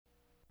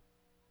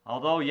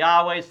Although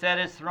Yahweh set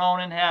his throne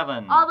in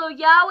heaven, Although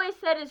Yahweh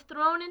set his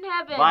throne in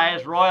heaven, by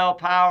his royal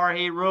power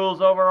he rules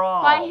over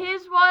all. by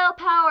his royal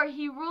power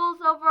he rules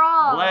over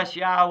all. Bless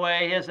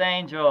Yahweh his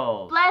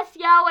angels. Bless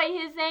Yahweh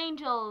his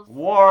angels.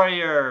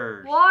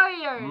 Warriors.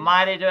 Warriors.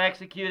 Mighty to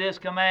execute his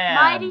commands.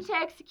 Mighty to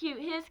execute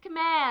his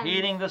commands.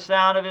 Heeding the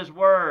sound of his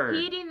word.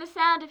 Heeding the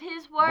sound of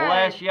his word.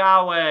 Bless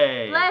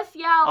Yahweh. Bless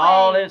Yahweh.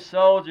 All his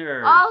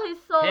soldiers. All his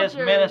soldiers.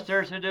 His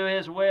ministers who do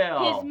his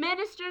will. His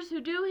ministers who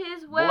do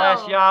his will.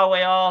 Bless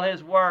Yahweh all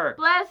his work.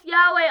 Bless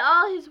Yahweh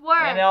all his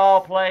works. In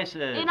all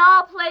places. In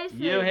all places.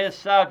 You his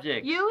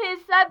subjects. You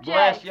his subjects.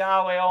 Bless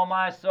Yahweh, O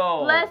my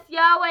soul. Bless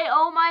Yahweh,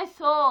 O my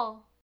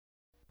soul.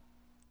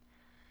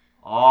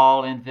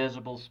 All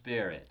invisible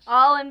spirits.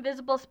 All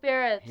invisible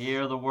spirits.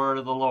 Hear the word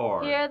of the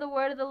Lord. Hear the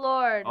word of the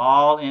Lord.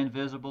 All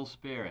invisible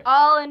spirits.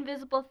 All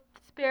invisible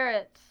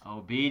spirits.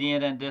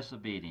 Obedient and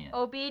disobedient.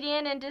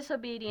 Obedient and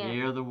disobedient.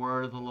 Hear the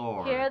word of the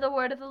Lord. Hear the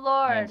word of the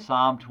Lord. In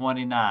Psalm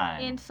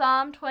 29. In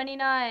Psalm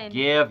 29.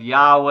 Give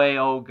Yahweh,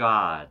 O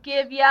God.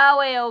 Give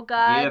Yahweh, O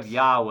God. Give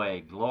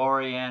Yahweh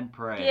glory and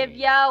praise. Give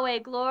Yahweh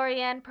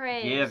glory and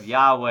praise. Give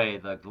Yahweh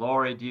the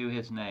glory due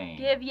his name.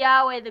 Give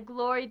Yahweh the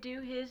glory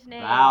due his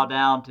name. Bow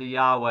down to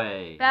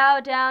Yahweh. Bow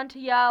down to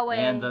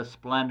Yahweh. In the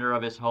splendor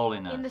of his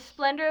holiness. In the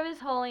splendor of his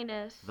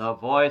holiness. The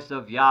voice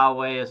of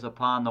Yahweh is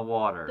upon the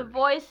waters. The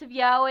voice of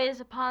Yahweh is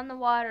upon the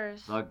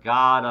waters. The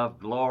God of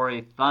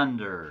glory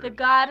thunders. The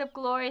God of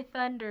glory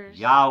thunders.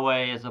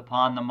 Yahweh is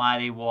upon the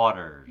mighty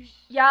waters.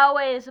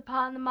 Yahweh is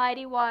upon the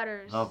mighty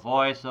waters. The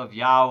voice of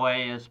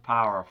Yahweh is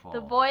powerful. The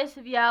voice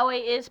of Yahweh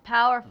is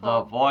powerful.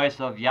 The voice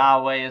of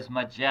Yahweh is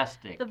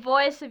majestic. The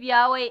voice of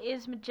Yahweh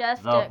is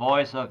majestic. The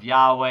voice of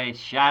Yahweh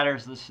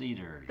shatters the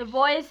cedars. The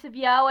voice of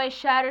Yahweh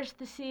shatters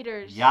the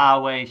cedars.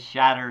 Yahweh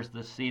shatters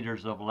the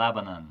cedars of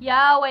Lebanon.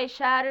 Yahweh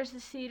shatters the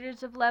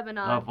cedars of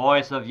Lebanon. The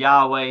voice of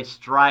Yahweh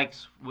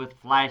strikes with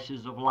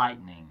flashes of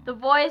lightning. The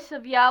voice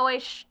of Yahweh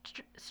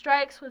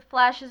strikes with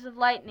flashes of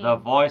lightning. The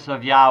voice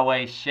of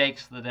Yahweh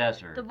shakes the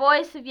desert. The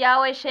voice of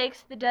Yahweh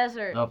shakes the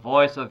desert. The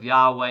voice of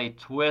Yahweh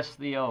twists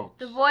the oaks.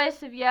 The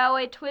voice of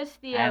Yahweh twists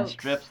the and oaks.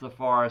 strips the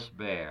forest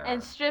bare.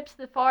 And strips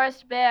the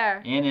forest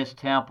bare. In his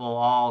temple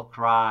all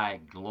cry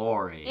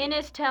glory. In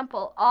his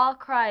temple all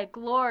cry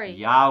glory.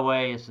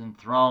 Yahweh is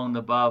enthroned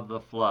above the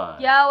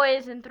flood. Yahweh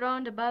is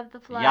enthroned above the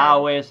flood.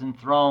 Yahweh is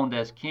enthroned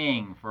as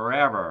king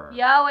forever.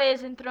 Yahweh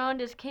is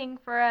enthroned as king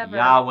forever.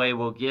 Yahweh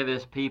will give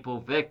his people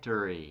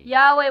victory.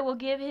 Yahweh will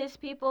give his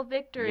people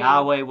victory.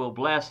 Yahweh will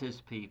bless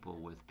his people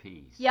with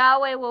peace.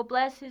 Yahweh will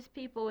bless his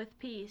people with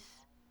peace.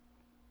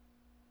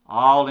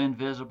 All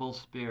invisible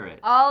spirits.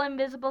 All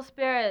invisible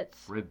spirits.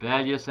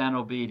 Rebellious and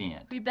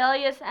obedient.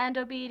 Rebellious and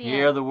obedient.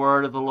 Hear the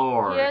word of the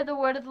Lord. Hear the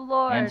word of the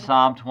Lord. In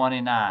Psalm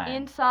 29.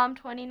 In Psalm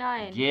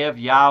 29. Give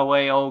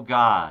Yahweh, O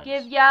God.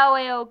 Give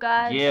Yahweh, O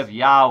God. Give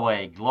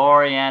Yahweh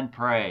glory and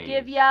praise.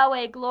 Give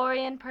Yahweh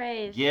glory and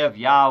praise. Give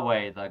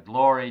Yahweh the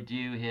glory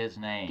due his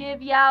name.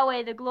 Give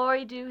Yahweh the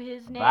glory due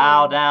his name.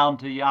 Bow down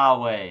to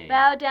Yahweh.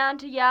 Bow down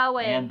to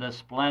Yahweh. In the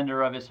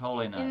splendor of his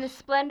holiness. In the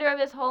splendor of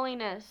his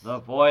holiness. The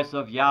voice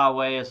of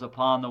Yahweh is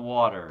upon the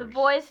waters. The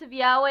voice of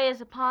Yahweh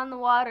is upon the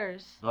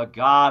waters. The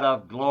God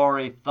of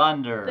glory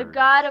thunders. The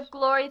God of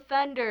glory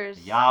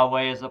thunders.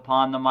 Yahweh is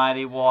upon the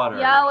mighty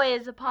waters. Yahweh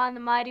is upon the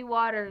mighty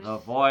waters. The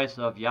voice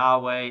of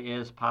Yahweh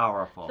is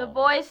powerful. The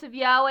voice of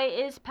Yahweh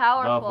is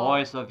powerful. The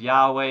voice of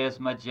Yahweh is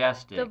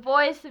majestic. The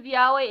voice of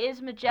Yahweh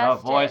is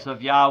majestic. The voice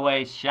of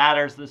Yahweh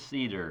shatters the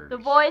cedars. The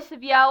voice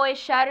of Yahweh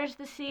shatters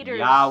the cedars.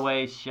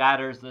 Yahweh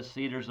shatters the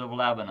cedars of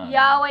Lebanon.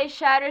 Yahweh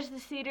shatters the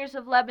cedars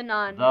of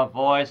Lebanon. The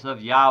voice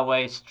of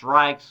Yahweh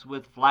strikes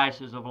with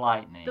flashes of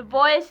lightning. The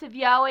voice of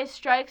Yahweh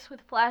strikes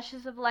with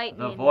flashes of lightning.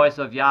 The voice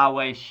of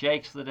Yahweh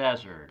shakes the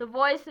desert. The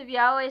voice of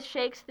Yahweh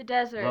shakes the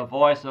desert. The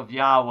voice of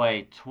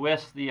Yahweh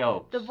twists the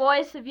oaks. The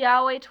voice of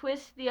Yahweh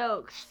twists the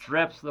oaks.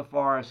 Strips the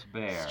forest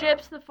bare.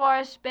 Strips the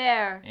forest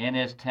bare. In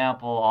his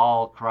temple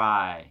all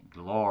cry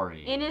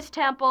glory. In his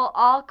temple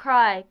all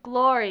cry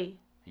glory.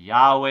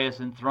 Yahweh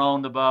is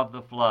enthroned above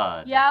the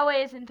flood.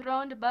 Yahweh is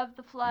enthroned above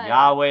the flood.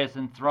 Yahweh is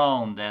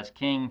enthroned as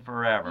king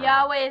forever.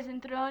 Yahweh is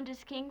enthroned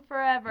as king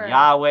forever.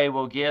 Yahweh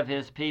will give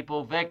his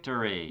people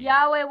victory.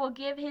 Yahweh will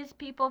give his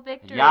people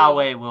victory.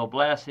 Yahweh will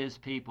bless his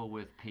people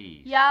with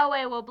peace.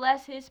 Yahweh will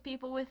bless his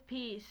people with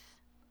peace.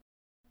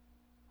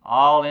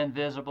 All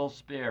invisible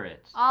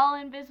spirits. All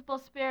invisible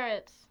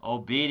spirits.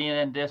 Obedient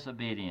and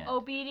disobedient.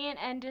 Obedient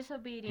and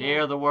disobedient.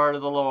 Hear the word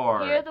of the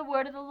Lord. Hear the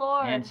word of the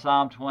Lord. In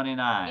Psalm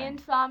 29. In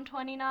Psalm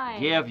 29.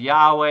 Give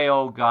Yahweh,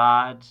 O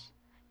gods.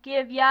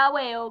 Give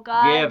Yahweh, O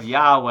God. Give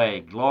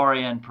Yahweh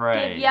glory and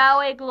praise. Give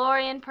Yahweh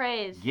glory and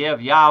praise.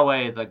 Give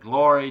Yahweh the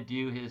glory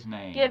due his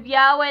name. Give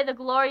Yahweh the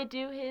glory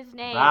due his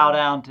name. Bow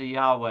down to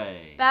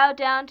Yahweh. Bow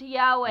down to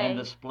Yahweh. In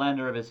the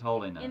splendor of his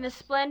holiness. In the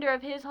splendor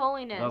of his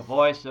holiness. The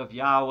voice of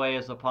Yahweh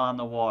is upon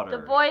the waters.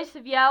 The voice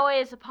of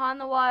Yahweh is upon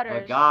the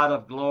waters. The God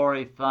of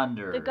glory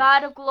thunders. The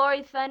God of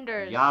glory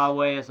thunders.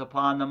 Yahweh is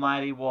upon the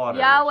mighty waters.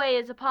 Yahweh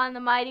is upon the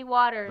mighty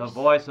waters. The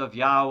voice of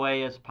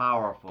Yahweh is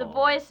powerful. The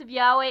voice of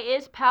Yahweh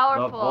is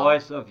powerful. The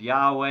voice of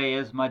Yahweh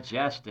is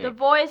majestic. The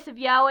voice of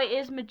Yahweh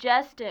is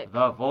majestic.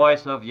 The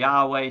voice of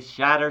Yahweh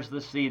shatters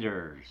the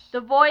cedars.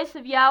 The voice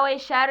of Yahweh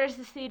shatters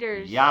the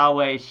cedars.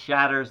 Yahweh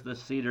shatters the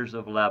cedars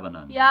of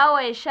Lebanon.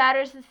 Yahweh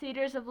shatters the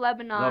cedars of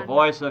Lebanon. The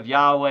voice of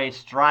Yahweh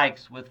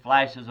strikes with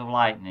flashes of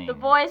lightning. The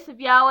voice of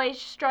Yahweh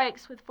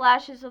strikes with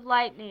flashes of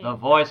lightning. The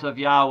voice of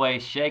Yahweh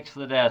shakes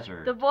the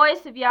desert. The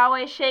voice of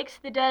Yahweh shakes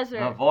the desert.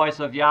 The voice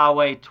of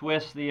Yahweh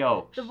twists the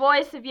oaks. The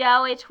voice of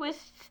Yahweh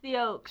twists the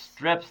oaks.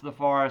 Strips the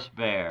forest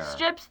bare.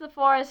 Strips the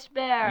forest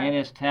bare. In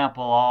his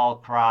temple all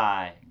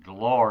cry,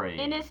 glory.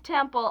 In his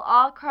temple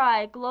all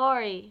cry,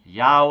 glory.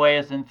 Yahweh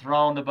is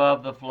enthroned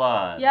above the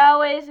flood.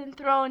 Yahweh is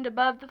enthroned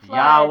above the flood.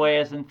 Yahweh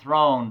is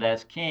enthroned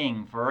as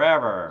king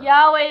forever.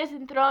 Yahweh is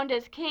enthroned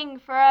as king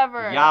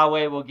forever.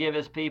 Yahweh will give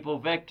his people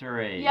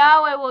victory.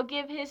 Yahweh will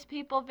give his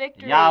people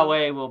victory.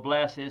 Yahweh will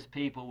bless his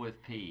people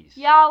with peace.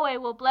 Yahweh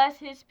will bless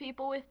his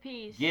people with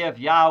peace. Give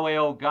Yahweh,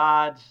 O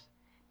gods,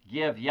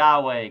 give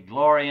Yahweh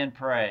glory and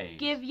praise.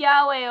 Give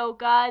Yahweh, O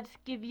gods,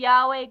 give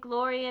Yahweh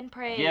glory and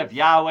praise. Give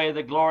Yahweh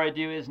the glory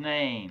due his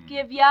name.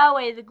 Give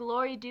Yahweh the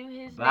glory due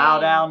his Bow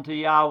name. down to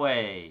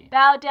Yahweh.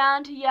 Bow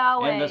down to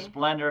Yahweh. In the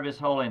splendor of his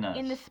holiness.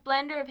 In the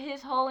splendor of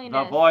his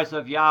holiness. The voice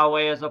of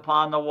Yahweh is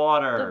upon the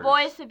waters. The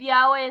voice of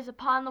Yahweh is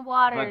upon the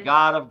waters. The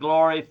God of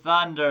glory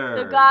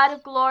thunders. The God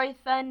of glory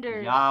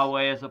thunders.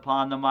 Yahweh is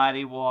upon the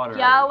mighty waters.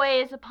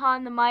 Yahweh is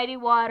upon the mighty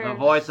waters. The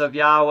voice of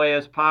Yahweh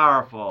is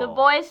powerful. The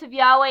voice of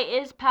Yahweh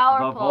is powerful.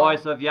 The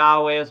voice of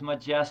Yahweh is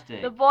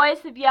majestic. The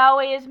voice of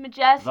Yahweh is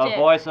majestic. The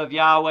voice of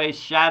Yahweh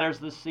shatters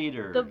the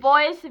cedars. The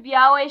voice of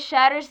Yahweh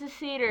shatters the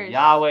cedars.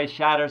 Yahweh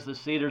shatters the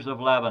cedars of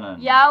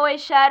Lebanon. Yahweh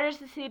shatters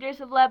the cedars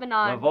of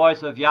Lebanon. The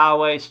voice of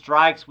Yahweh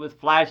strikes with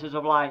flashes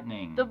of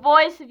lightning. The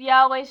voice of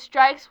Yahweh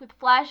strikes with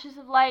flashes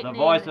of lightning. The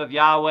voice of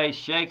Yahweh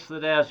shakes the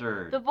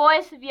desert. The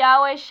voice of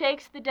Yahweh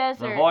shakes the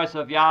desert. The voice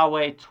of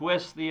Yahweh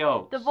twists the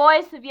oaks. The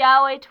voice of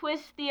Yahweh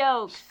twists the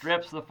oaks.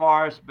 Strips the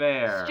forest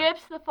bare.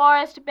 Strips the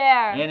forest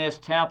bare. In his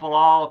temple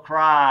all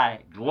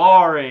cry,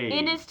 glory.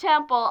 In his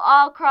temple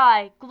all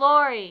cry,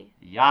 glory.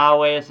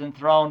 Yahweh is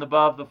enthroned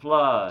above the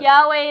flood.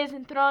 Yahweh is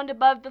enthroned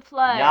above the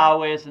flood.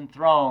 Yahweh is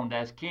enthroned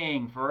as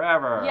king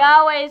forever.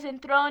 Yahweh is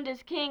enthroned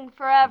as king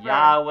forever.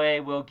 Yahweh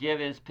will give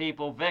his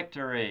people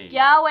victory.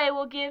 Yahweh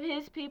will give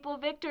his people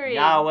victory.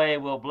 Yahweh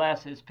will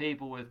bless his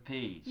people with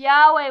peace.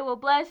 Yahweh will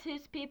bless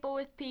his people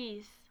with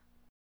peace.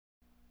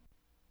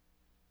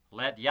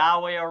 Let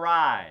Yahweh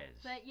arise.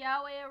 Let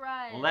Yahweh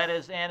arise. Let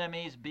his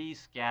enemies be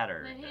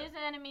scattered. Let his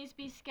enemies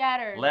be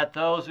scattered. Let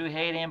those who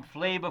hate him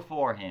flee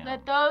before him.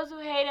 Let those who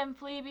hate him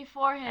flee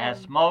before him. As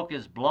smoke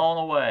is blown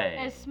away.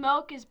 As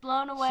smoke is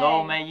blown away.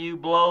 So may you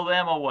blow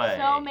them away.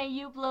 So may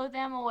you blow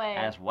them away.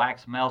 As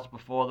wax melts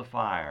before the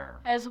fire.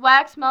 As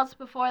wax melts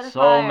before the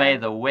fire. So may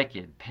the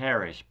wicked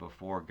perish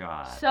before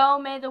God. So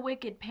may the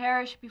wicked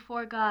perish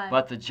before God.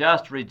 But the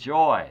just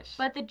rejoice.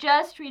 But the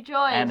just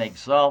rejoice. And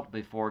exult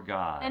before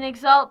God. And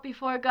exult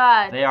before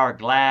God. They are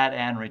glad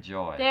and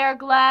rejoice. They are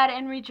glad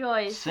and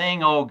rejoice.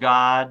 Sing, O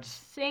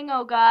gods. Sing,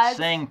 O gods.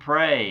 Sing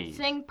praise.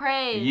 Sing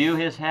praise. You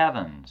his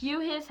heavens.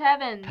 You his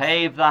heavens.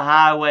 Pave the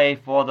highway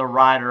for the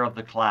rider of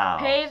the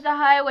clouds. Pave the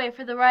highway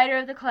for the rider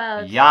of the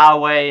clouds.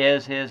 Yahweh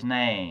is his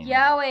name.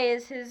 Yahweh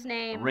is his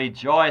name.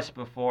 Rejoice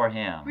before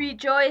him.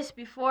 Rejoice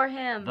before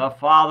him. The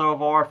father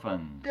of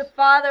orphans. The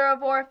father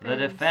of orphans.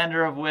 The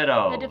defender of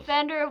widows. The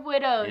defender of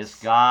widows. Is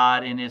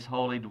God in his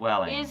holy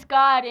dwelling. Is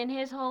God in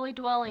his holy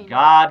dwelling.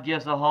 God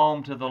gives a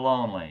home to the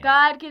lonely.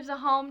 God gives a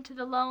home to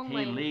the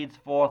lonely. He leads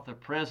forth the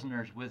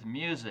prisoners with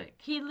music.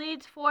 He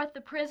leads forth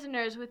the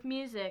prisoners with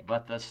music.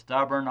 But the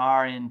stubborn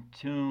are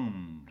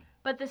entombed.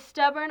 But the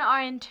stubborn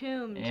are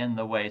entombed. In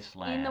the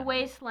wasteland. In the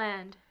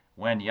wasteland.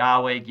 When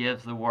Yahweh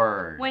gives the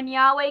word. When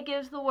Yahweh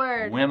gives the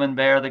word. Women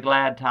bear the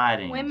glad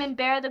tidings. Women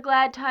bear the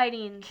glad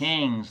tidings.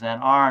 Kings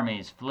and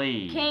armies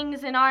flee.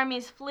 Kings and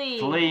armies flee.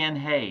 Flee in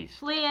haste.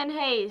 Flee in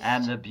haste.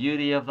 And the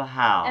beauty of the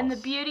house. And the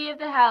beauty of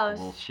the house.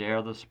 Will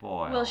share the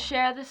spoil. Will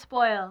share the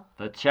spoil.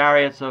 The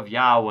chariots of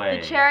Yahweh.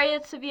 The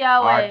chariots of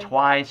Yahweh. Are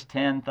twice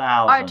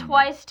 10,000. Are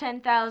twice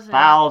 10,000.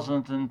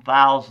 Thousands and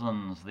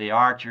thousands the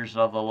archers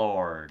of the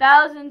Lord.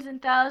 Thousands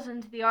and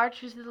thousands the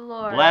archers of the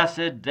Lord.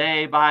 Blessed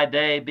day by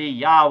day be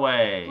Yahweh.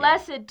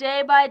 Blessed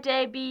day by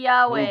day be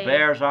Yahweh. Who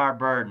bears our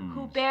burdens.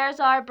 Who bears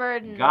our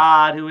burdens.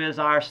 God who is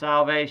our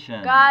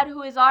salvation. God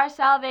who is our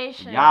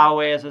salvation.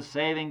 Yahweh is a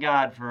saving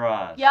God for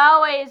us.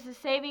 Yahweh is the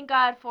saving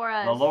God for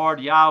us. The Lord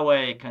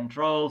Yahweh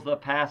controls the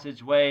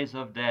passageways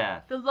of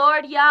death. The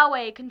Lord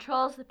Yahweh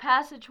controls the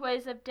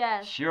passageways of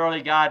death.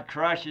 Surely God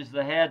crushes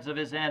the heads of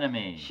his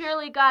enemies.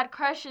 Surely God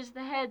crushes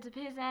the heads of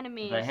his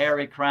enemies. The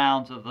hairy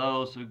crowns of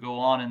those who go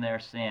on in their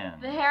sin.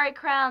 The hairy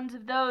crowns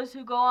of those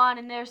who go on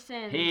in their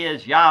sins. He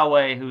is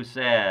Yahweh who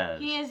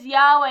says. He is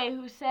Yahweh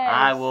who says.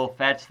 I will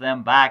fetch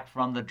them back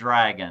from the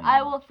dragon.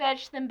 I will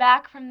fetch them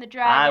back from the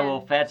dragon. I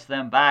will fetch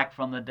them back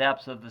from the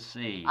depths of the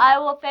sea. I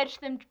will fetch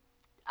them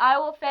I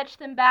will fetch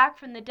them back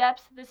from the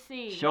depths of the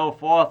sea. Show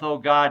forth, O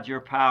God, your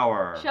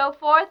power. Show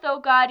forth, O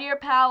God, your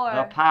power.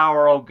 The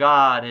power, O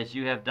God, as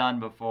you have done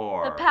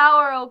before. The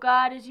power, O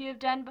God, as you have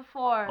done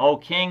before. O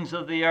kings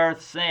of the earth,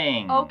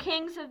 sing. O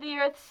kings of the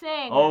earth,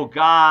 sing. O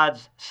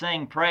gods,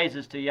 sing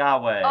praises to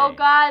Yahweh. O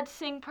God,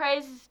 sing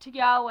praises to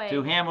Yahweh.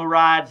 To him who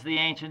rides the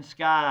ancient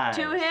skies.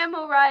 To him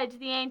who rides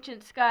the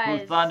ancient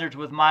skies. Who thunders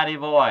with mighty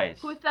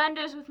voice. Who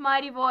thunders with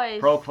mighty voice.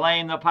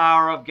 Proclaim the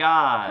power of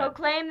God.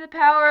 Proclaim the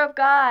power of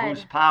God.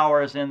 Whose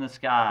power is in the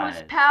skies.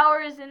 Whose power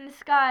is in the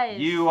skies.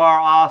 You are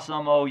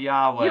awesome, O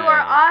Yahweh. You are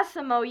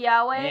awesome, O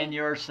Yahweh. In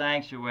your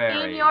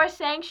sanctuary. In your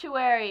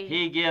sanctuary.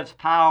 He gives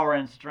power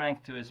and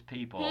strength to his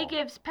people. He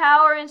gives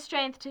power and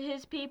strength to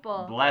his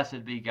people.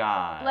 Blessed be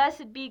God.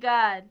 Blessed be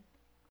God.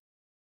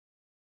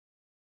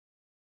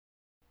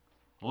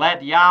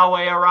 Let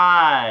Yahweh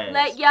arise.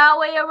 Let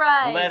Yahweh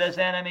arise. Let his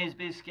enemies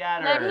be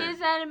scattered. Let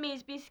his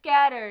enemies be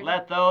scattered.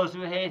 Let those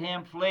who hate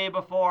him flee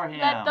before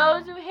him. Let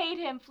those who hate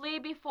him flee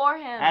before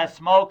him. As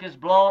smoke is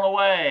blown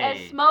away.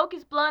 As smoke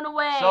is blown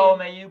away. So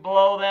may you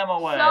blow them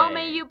away. So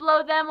may you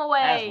blow them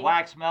away. As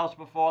wax melts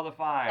before the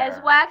fire.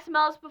 As wax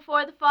melts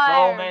before the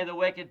fire. So may the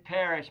wicked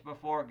perish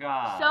before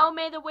God. So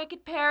may the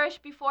wicked perish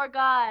before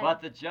God.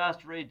 But the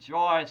just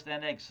rejoice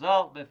and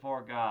exult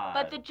before God.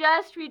 But the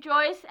just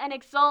rejoice and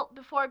exult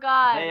before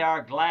God. They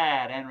are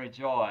glad and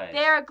rejoice.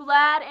 They are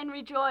glad and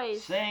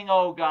rejoice. Sing,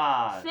 O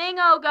God. Sing,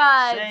 O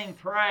God. Sing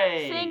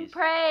praise. Sing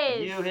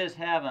praise. You his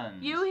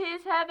heavens. You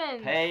his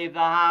heavens. Pave the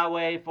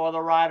highway for the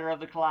rider of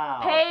the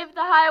clouds. Pave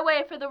the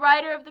highway for the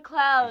rider of the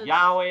clouds.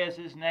 Yahweh is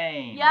his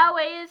name.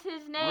 Yahweh is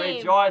his name.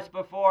 Rejoice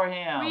before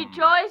him.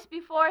 Rejoice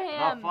before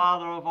him. The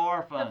father of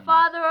orphans. The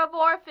father of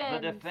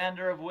orphans. The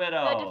defender of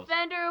widows. The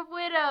defender of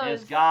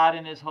widows. Is God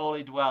in his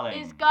holy dwelling.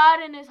 Is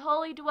God in his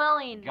holy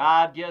dwelling.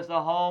 God gives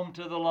a home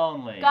to the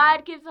lonely. God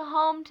gives a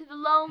home to the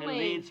lonely. He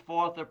leads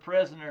forth the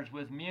prisoners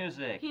with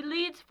music. He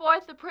leads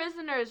forth the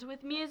prisoners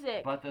with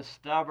music. But the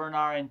stubborn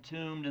are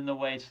entombed in the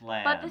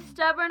wasteland. But the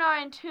stubborn are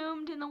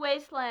entombed in the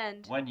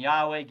wasteland. When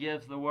Yahweh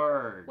gives the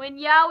word. When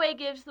Yahweh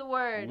gives the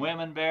word.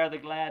 Women bear the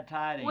glad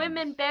tidings.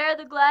 Women bear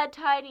the glad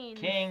tidings.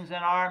 Kings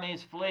and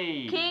armies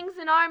flee. Kings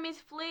and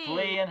armies flee.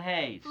 Flee in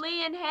haste.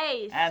 Flee in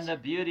haste. And the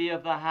beauty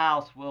of the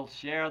house will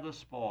share the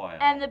spoil.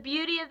 And the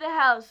beauty of the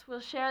house will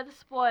share the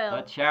spoil.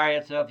 The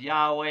chariots of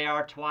Yahweh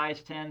are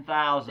twice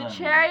 10,000. The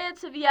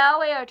chariots of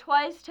Yahweh are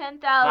twice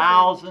 10,000.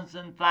 Thousands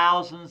and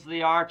thousands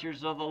the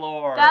archers of the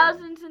Lord.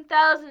 Thousands and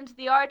thousands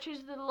the archers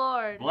of the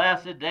Lord.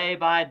 Blessed day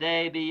by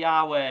day be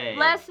Yahweh.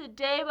 Blessed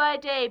day by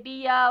day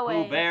be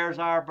Yahweh. Who bears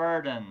our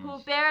burdens. Who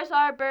bears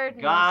our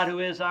burdens. God who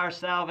is our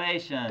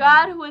salvation.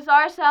 God who is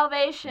our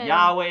salvation.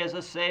 Yahweh is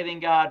a saving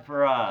God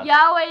for us.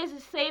 Yahweh is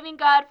a saving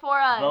God for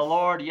us. The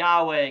Lord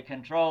Yahweh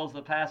controls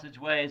the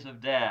passageways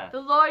of death. The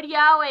Lord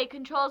Yahweh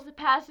controls the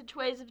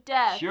passageways of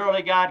death.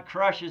 Surely God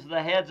crushes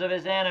the heads of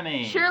his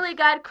enemies. Surely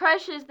God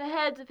crushes the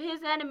heads of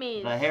his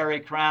enemies. The hairy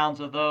crowns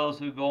of those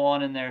who go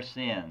on in their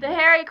sins. The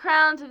hairy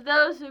crowns of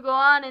those who go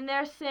on in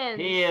their sins.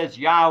 He is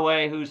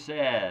Yahweh who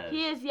says.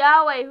 He is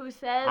Yahweh who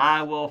says.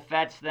 I will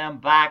fetch them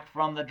back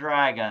from the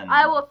dragon.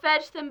 I will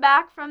fetch them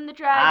back from the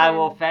dragon. I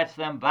will fetch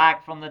them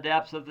back from the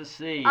depths of the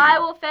sea. I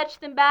will fetch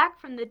them back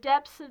from the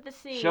depths of the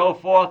sea. Show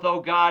forth, O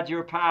God,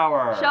 your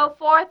power. Show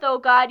forth, O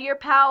God, your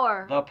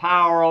power. The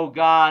power, O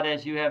God,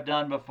 as you have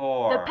done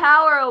before. The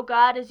power, O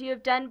God, as you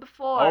have done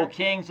before. O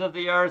kings of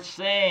the earth,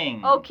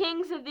 sing. O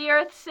kings of the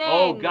earth, sing.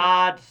 O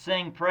God,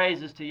 sing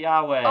praises to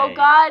Yahweh. O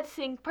God,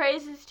 sing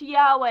praises to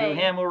Yahweh. To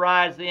him who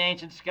rides the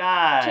ancient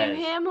skies. To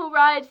him who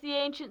rides the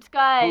ancient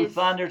skies. Who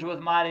thunders with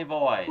mighty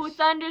voice. Who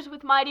thunders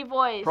with mighty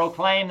voice.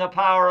 Proclaim the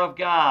power of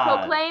God.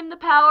 Proclaim the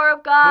power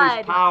of God.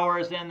 Whose power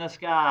is in the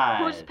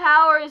skies. Whose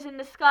power is in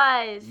the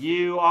skies.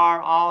 You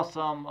are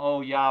awesome,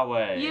 O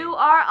Yahweh. You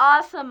are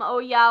awesome, O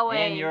Yahweh.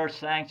 In your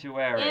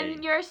sanctuary.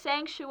 In your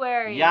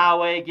sanctuary.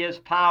 Yahweh gives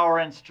power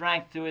and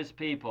strength to his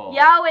people.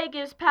 Yahweh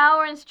gives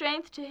power and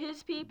strength to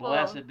his people.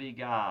 Blessed be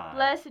God.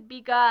 Blessed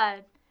be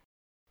God.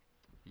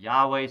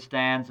 Yahweh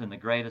stands in the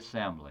great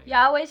assembly.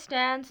 Yahweh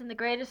stands in the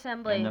great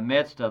assembly. In the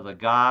midst of the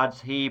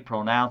gods, he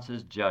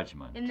pronounces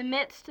judgment. In the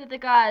midst of the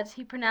gods,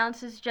 he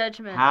pronounces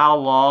judgment. How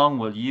long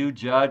will you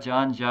judge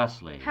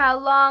unjustly? How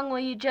long will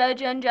you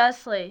judge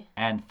unjustly?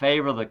 And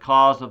favor the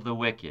cause of the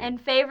wicked. And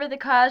favor the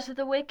cause of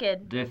the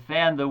wicked.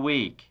 Defend the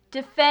weak.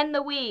 Defend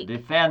the weak.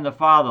 Defend the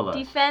fatherless.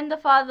 Defend the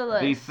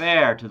fatherless. Be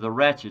fair to the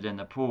wretched and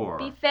the poor.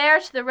 Be fair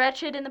to the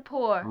wretched and the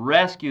poor.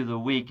 Rescue the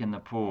weak and the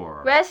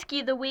poor.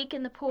 Rescue the weak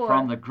and the poor.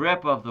 From the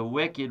grip of the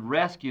wicked,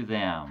 rescue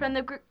them.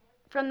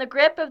 From the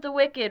grip of the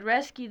wicked,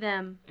 rescue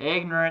them.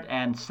 Ignorant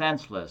and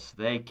senseless,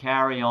 they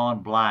carry on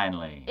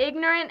blindly.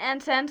 Ignorant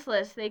and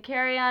senseless, they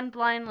carry on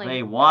blindly.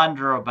 They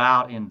wander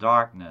about in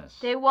darkness.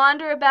 They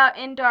wander about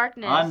in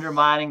darkness.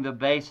 Undermining the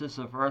basis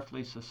of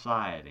earthly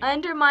society.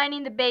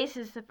 Undermining the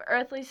basis of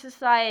earthly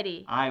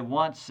society. I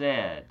once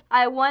said.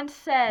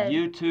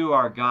 You two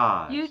are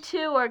gods. You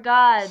two are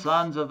gods.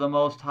 Sons of the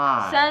Most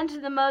High. Sons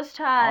of the Most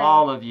High.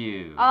 All of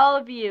you. All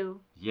of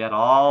you. Yet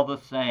all the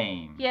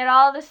same, Yet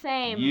all the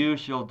same, you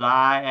shall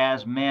die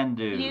as men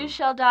do. you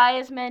shall die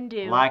as men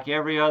do. Like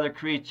every other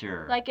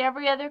creature, Like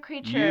every other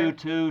creature, you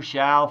too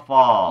shall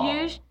fall.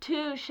 you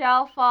too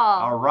shall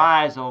fall.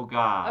 Arise, O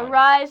God.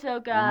 Arise, O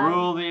God.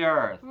 Rule the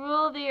earth.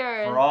 Rule the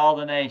earth. For all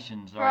the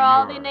nations For are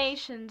all yours. the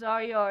nations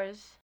are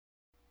yours.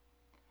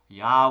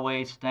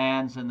 Yahweh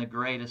stands in the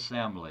great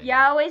assembly.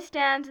 Yahweh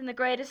stands in the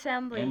great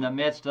assembly. In the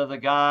midst of the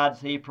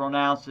gods, he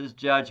pronounces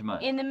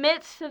judgment. In the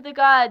midst of the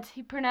gods,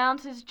 he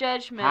pronounces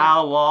judgment.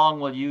 How long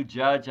will you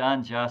judge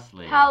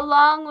unjustly? How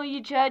long will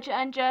you judge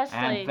unjustly?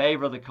 And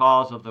favor the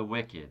cause of the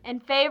wicked?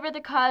 And favor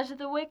the cause of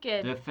the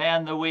wicked.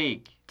 Defend the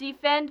weak.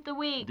 Defend the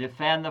weak.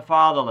 Defend the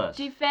fatherless.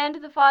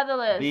 Defend the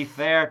fatherless. Be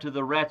fair to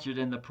the wretched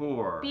and the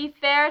poor. Be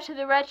fair to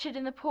the wretched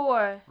and the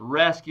poor.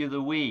 Rescue the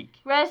weak.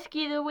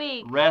 Rescue the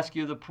weak.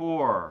 Rescue the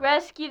poor.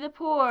 Rescue the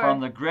poor. From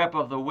the grip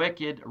of the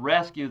wicked,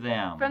 rescue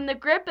them. From the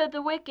grip of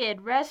the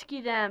wicked,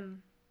 rescue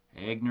them.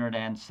 Ignorant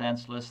and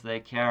senseless, they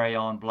carry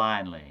on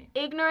blindly.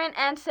 Ignorant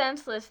and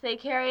senseless, they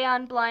carry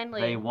on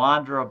blindly. They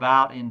wander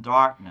about in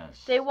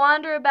darkness. They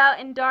wander about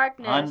in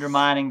darkness.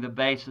 Undermining the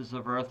basis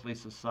of earthly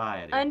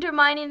society.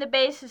 Undermining the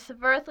basis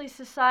of earthly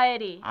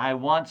society. I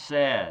once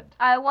said,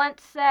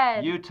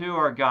 You too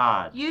are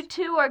gods. You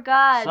too are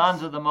gods.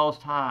 Sons of the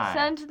Most High.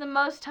 Sons of the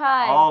Most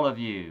High. All of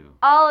you.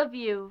 All of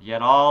you.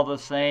 Yet all the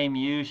same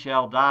you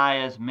shall die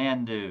as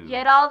men do.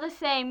 Yet all the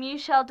same you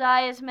shall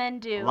die as men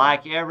do.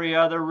 Like every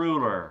other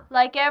ruler.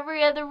 Like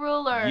every other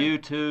ruler. You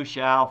too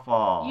shall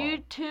fall. You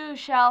too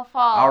shall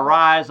fall.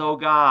 Arise, O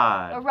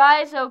God.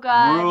 Arise, O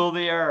God. Rule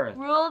the earth.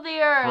 Rule the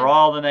earth. For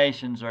all the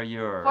nations are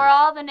yours. For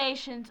all the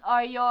nations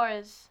are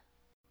yours.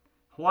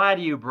 Why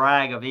do you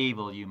brag of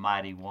evil, you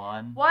mighty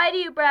one? Why do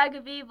you brag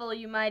of evil,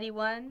 you mighty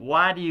one?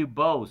 Why do you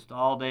boast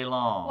all day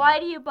long? Why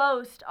do you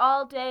boast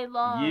all day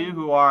long? You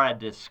who are a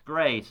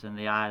disgrace in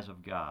the eyes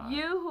of God.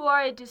 You who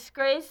are a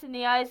disgrace in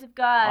the eyes of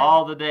God.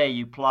 All the day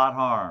you plot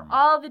harm.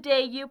 All the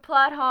day you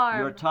plot harm.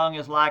 Your tongue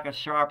is like a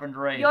sharpened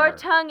razor. Your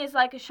tongue is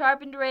like a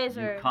sharpened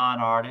razor. You con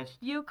artist.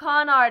 You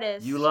con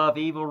artist. You love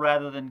evil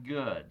rather than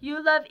good.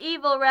 You love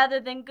evil rather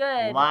than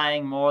good.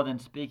 Lying more than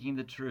speaking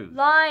the truth.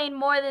 Lying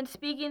more than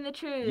speaking the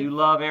truth. You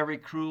love every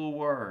cruel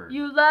word.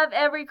 You love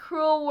every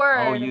cruel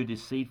word. Oh, you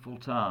deceitful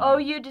tongue. Oh,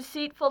 you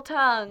deceitful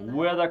tongue.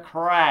 With a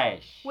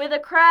crash. With a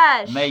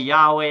crash. May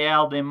Yahweh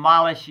El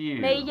demolish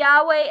you. May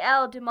Yahweh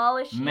El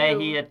demolish you. May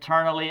he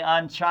eternally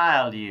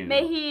unchild you.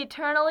 May he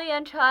eternally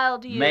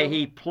unchild you. May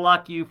he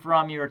pluck you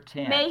from your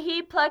tent. May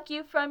he pluck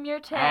you from your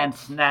tent. And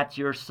snatch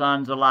your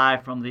sons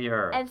alive from the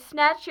earth. And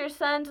snatch your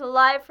sons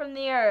alive from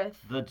the earth.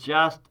 The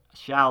just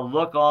shall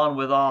look on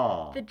with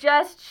awe. The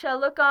just shall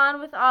look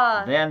on with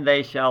awe. Then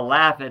they shall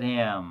laugh at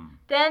him.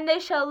 Then they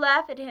shall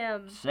laugh at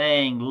him.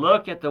 Saying,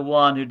 look at the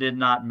one who did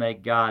not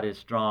make God his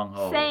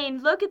stronghold.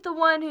 Saying, look at the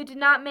one who did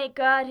not make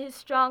God his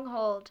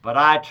stronghold. But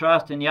I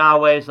trust in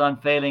Yahweh's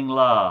unfailing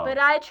love. But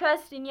I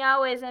trust in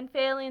Yahweh's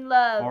unfailing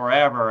love.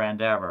 Forever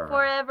and ever.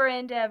 Forever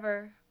and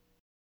ever.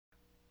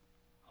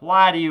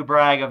 Why do you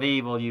brag of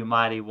evil, you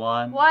mighty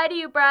one? Why do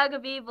you brag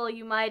of evil,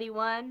 you mighty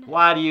one?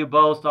 Why do you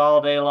boast all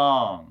day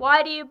long?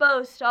 Why do you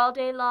boast all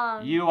day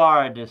long? You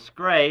are a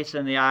disgrace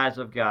in the eyes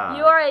of God.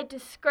 You are a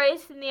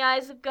disgrace in the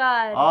eyes of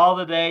God. All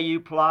the day you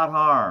plot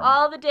harm.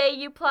 All the day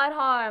you plot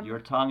harm. Your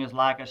tongue is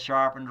like a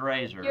sharpened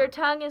razor. Your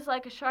tongue is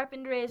like a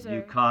sharpened razor.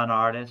 You con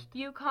artist.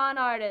 You con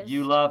artist.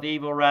 You love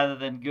evil rather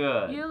than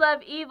good. You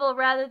love evil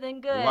rather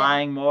than good.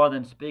 Lying more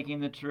than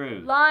speaking the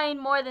truth.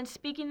 Lying more than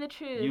speaking the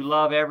truth. You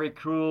love every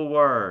cruel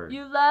word.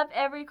 You love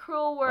every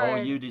cruel word. Oh,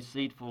 you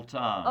deceitful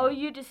tongue. Oh,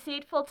 you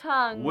deceitful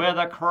tongue. With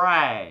a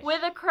crash.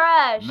 With a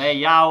crash. May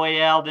Yahweh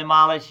El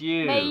demolish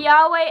you. May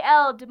Yahweh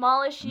El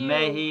demolish you.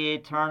 May he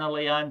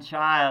eternally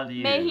unchild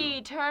you. May he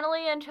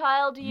eternally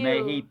unchild you.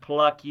 May he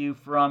pluck you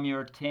from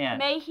your tent.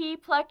 May he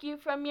pluck you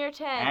from your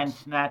tent. And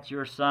snatch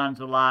your sons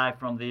alive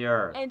from the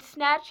earth. And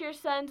snatch your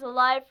sons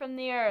alive from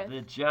the earth.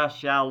 The just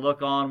shall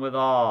look on with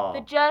awe.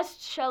 The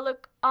just shall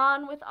look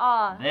on with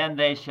awe. Then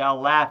they shall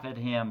laugh at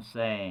him,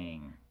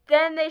 saying,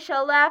 Then they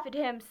shall laugh at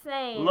him,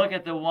 saying, look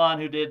at the one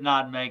who did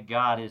not make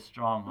God his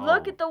stronghold.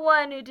 Look at the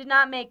one who did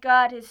not make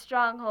God his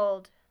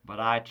stronghold. But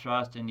I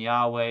trust in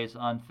Yahweh's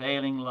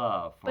unfailing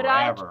love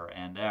forever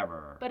and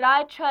ever. But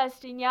I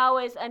trust in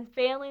Yahweh's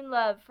unfailing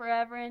love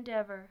forever and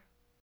ever.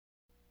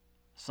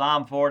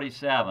 Psalm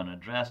 47,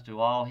 addressed to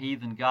all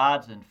heathen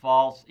gods and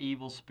false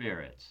evil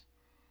spirits.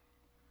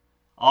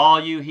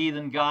 All you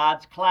heathen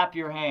gods, clap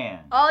your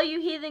hands. All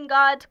you heathen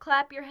gods,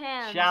 clap your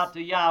hands. Shout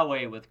to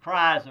Yahweh with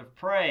cries of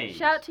praise.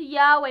 Shout to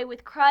Yahweh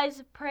with cries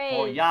of praise.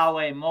 For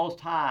Yahweh Most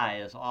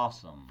High is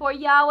awesome. For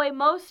Yahweh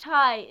Most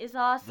High is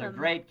awesome. The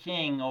great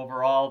King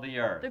over all the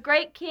earth. The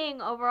great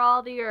King over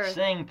all the earth.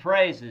 Sing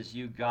praises,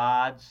 you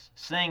gods.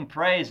 Sing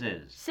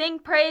praises. Sing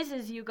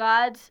praises, you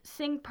gods.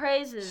 Sing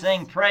praises.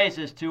 Sing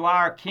praises to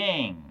our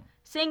King.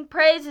 Sing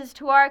praises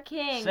to our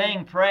King.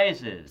 Sing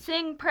praises.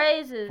 Sing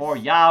praises. For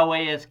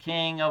Yahweh is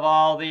King of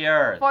all the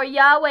earth. For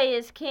Yahweh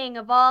is King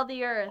of all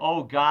the earth.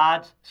 O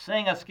gods,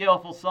 sing a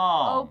skillful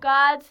song. O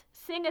gods,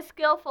 Sing a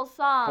skillful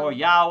song. For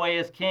Yahweh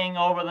is king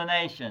over the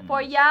nations.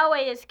 For Yahweh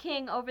is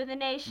king over the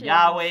nations.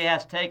 Yahweh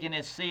has taken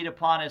his seat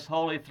upon his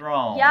holy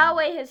throne.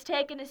 Yahweh has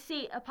taken a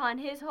seat upon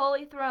his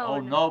holy throne. O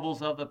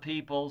nobles of the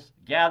peoples,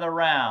 gather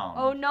round.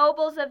 O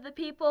nobles of the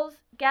peoples,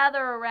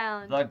 gather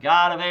around. The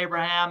God of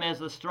Abraham is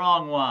the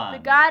strong one. The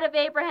God of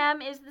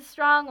Abraham is the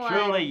strong one.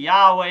 Truly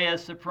Yahweh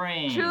is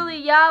supreme. Truly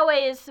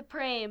Yahweh is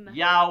supreme.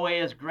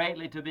 Yahweh is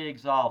greatly to be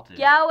exalted.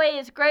 Yahweh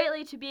is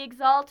greatly to be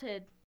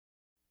exalted.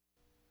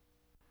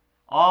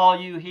 All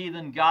you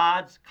heathen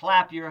gods,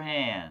 clap your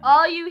hands.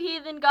 All you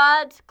heathen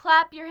gods,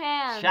 clap your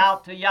hands.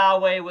 Shout to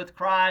Yahweh with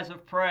cries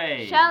of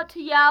praise. Shout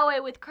to Yahweh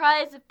with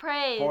cries of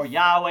praise. For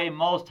Yahweh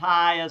Most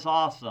High is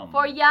awesome.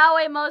 For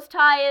Yahweh Most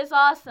High is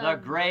awesome. The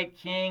great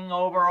King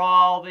over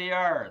all the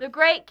earth. The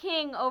great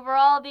King over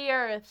all the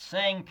earth.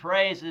 Sing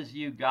praises,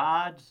 you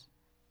gods.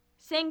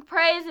 Sing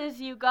praises,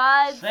 you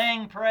gods.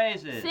 Sing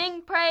praises.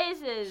 Sing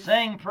praises.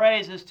 Sing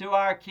praises to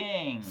our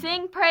King.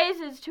 Sing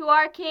praises to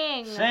our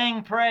King.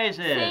 Sing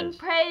praises. Sing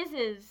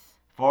praises.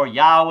 For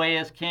Yahweh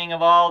is King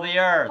of all the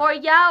earth. For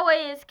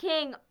Yahweh is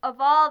King of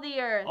all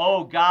the earth.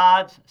 O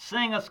gods,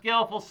 sing a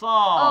skillful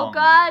song. O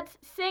gods,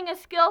 sing a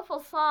skillful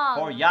song.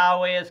 For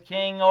Yahweh is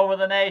King over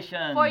the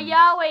nations. For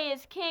Yahweh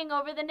is King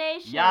over the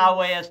nations.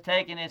 Yahweh has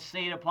taken his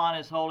seat upon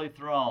his holy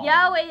throne.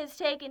 Yahweh has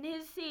taken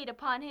his seat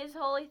upon his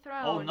holy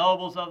throne. O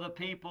nobles of the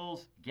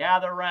peoples,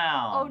 gather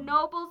round. O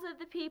nobles of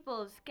the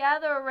peoples,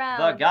 gather around.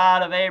 The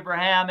God of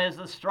Abraham is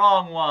the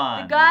strong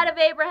one. The God of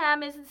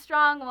Abraham is the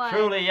strong one.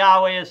 Truly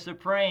Yahweh is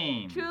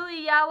supreme.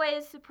 Truly Yahweh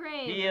is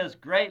supreme. He is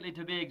greatly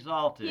to be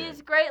exalted. He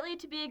is greatly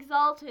to be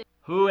exalted.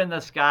 Who in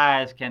the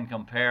skies can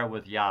compare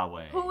with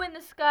Yahweh? Who in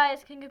the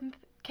skies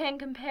can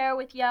compare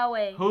with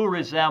Yahweh? Who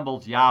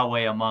resembles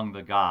Yahweh among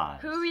the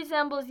gods? Who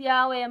resembles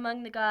Yahweh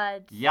among the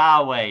gods?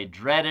 Yahweh,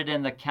 dreaded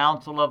in the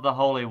council of the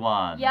Holy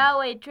One.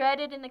 Yahweh,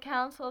 dreaded in the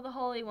council of the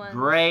Holy One.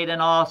 Great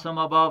and awesome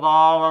above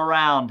all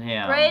around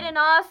him. Great and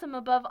awesome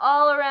above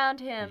all around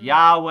him.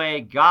 Yahweh,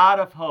 God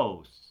of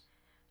hosts.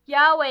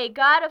 Yahweh,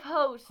 God of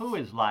hosts. Who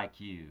is like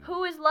you?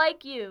 Who is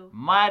like you?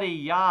 Mighty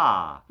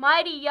Yah.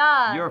 Mighty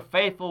Yah. Your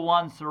faithful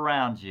ones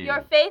surround you.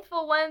 Your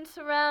faithful ones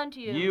surround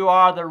you. You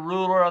are the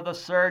ruler of the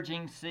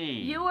surging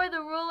sea. You are the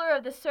ruler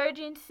of the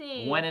surging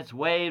sea. When its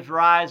waves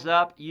rise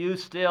up, you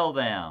still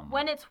them.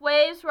 When its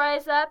waves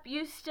rise up,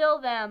 you still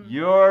them.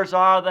 Yours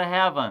are the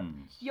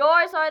heavens.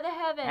 Yours are the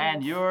heavens.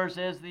 And yours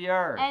is the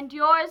earth. And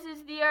yours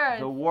is the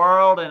earth. The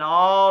world and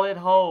all it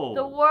holds.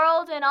 The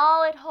world and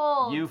all it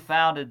holds. You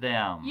founded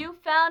them. You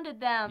founded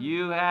them.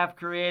 You have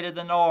created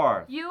the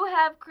north. You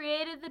have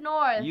created the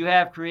north. You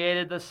have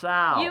created the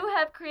south. You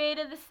have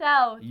created the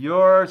south.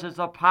 Yours is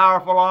a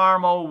powerful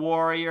arm, O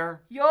warrior.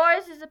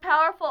 Yours is a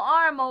powerful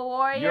arm, O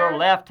warrior. Your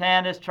left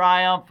hand is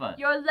triumphant.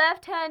 Your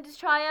left hand is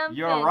triumphant.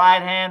 Your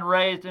right hand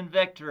raised in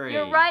victory.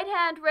 Your right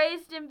hand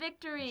raised in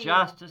victory.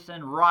 Justice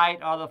and right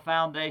are the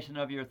foundation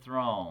of your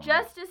throne.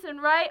 Justice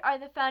and right are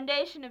the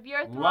foundation of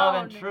your throne. Love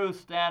and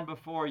truth stand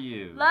before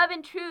you. Love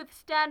and truth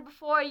stand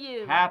before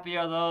you. Happy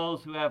are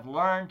those who have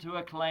learned to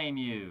acclaim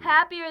you.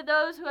 Happy are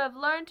those who have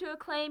learned to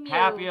acclaim you.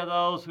 Happy are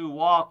those who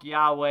walk,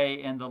 Yahweh,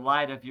 in the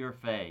light of your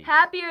face.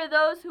 Happy are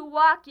those who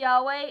walk,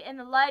 Yahweh, in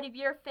the light of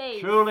your face.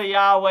 Truly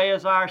Yahweh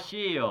is our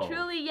shield.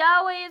 Truly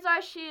Yahweh is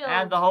our shield.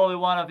 And the Holy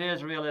One of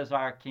Israel is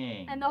our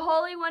King. And the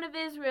Holy One of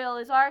Israel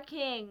is our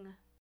King.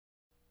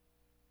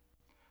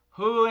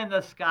 Who in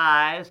the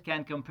skies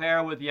can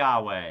compare with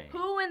Yahweh?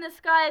 Who in the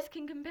skies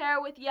can compare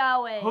with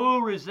Yahweh?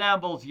 Who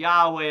resembles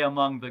Yahweh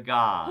among the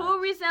gods?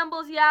 Who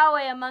resembles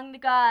Yahweh among the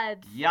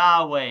gods?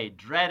 Yahweh,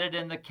 dreaded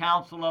in the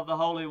council of the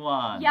Holy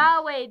One.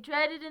 Yahweh,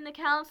 dreaded in the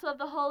council of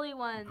the Holy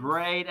One.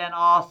 Great and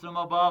awesome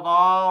above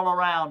all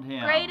around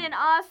him. Great and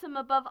awesome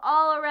above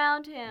all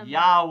around him.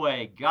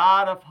 Yahweh,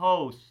 God of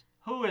hosts,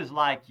 who is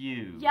like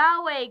you?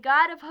 Yahweh,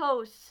 God of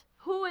hosts,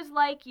 who is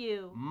like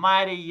you?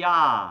 Mighty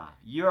Yah,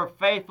 your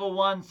faithful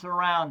ones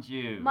surround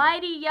you.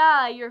 Mighty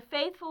Yah, your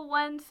faithful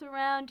ones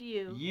surround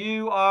you.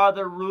 You are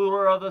the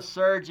ruler of the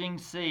surging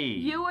sea.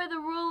 You are the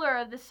ruler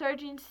of the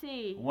surging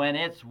sea. When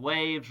its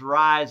waves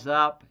rise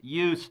up,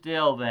 you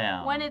still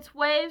them. When its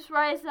waves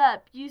rise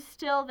up, you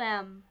still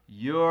them.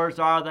 Yours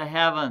are the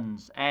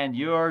heavens, and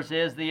yours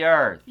is the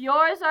earth.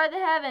 Yours are the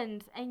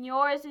heavens, and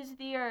yours is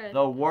the earth.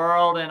 The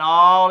world and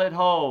all it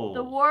holds.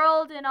 The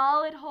world and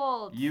all it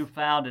holds. You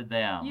founded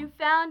them. You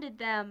founded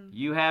them.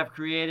 You have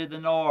created the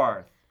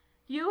north.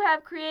 You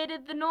have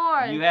created the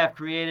north. You have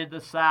created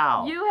the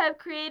south. You have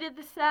created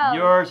the south.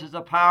 Yours is a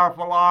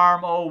powerful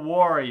arm, O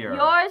warrior.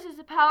 Yours is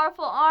a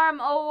powerful arm,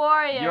 O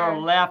warrior. Your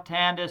left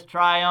hand is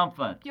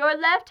triumphant. Your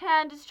left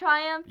hand is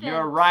triumphant.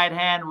 Your right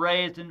hand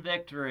raised in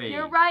victory.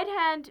 Your right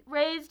hand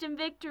raised in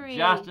victory.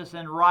 Justice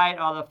and right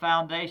are the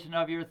foundation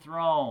of your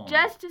throne.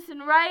 Justice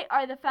and right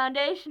are the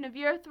foundation of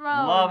your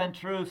throne. Love and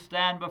truth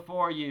stand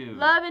before you.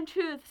 Love and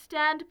truth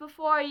stand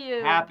before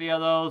you. Happy are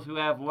those who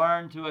have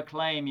learned to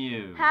acclaim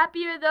you.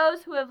 Happy are those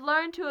those who have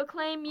learned to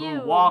acclaim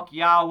you. Who walk,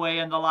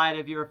 Yahweh, in the light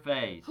of your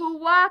face. Who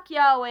walk,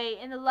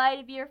 Yahweh, in the light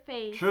of your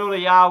face.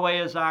 Truly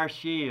Yahweh is our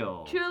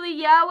shield.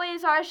 Truly Yahweh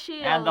is our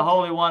shield. And the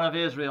Holy One of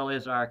Israel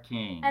is our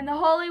King. And the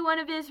Holy One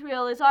of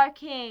Israel is our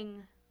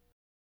King.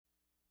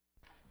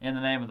 In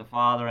the name of the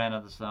Father, and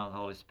of the Son, and of the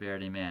Holy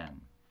Spirit,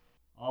 amen.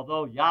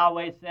 Although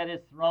Yahweh set his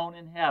throne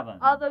in heaven,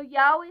 Although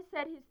Yahweh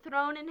set his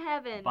throne in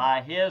heaven,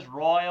 by his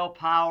royal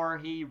power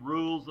he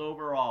rules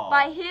over all.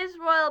 by his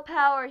royal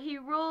power he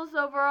rules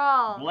over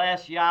all.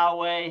 Bless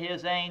Yahweh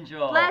his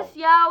angels. Bless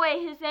Yahweh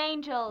his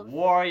angels.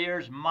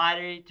 Warriors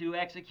mighty to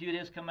execute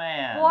his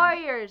commands.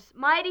 Warriors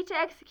mighty to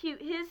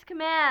execute his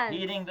commands.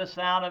 Heeding the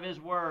sound of his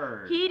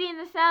word. Heeding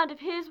the sound of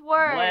his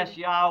word. Bless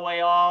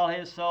Yahweh all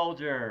his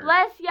soldiers.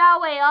 Bless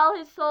Yahweh all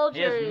his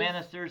soldiers. His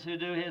ministers who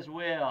do his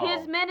will.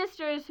 His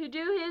ministers who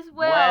do his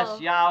will.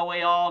 Bless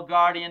Yahweh all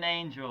guardian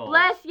angels.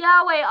 Bless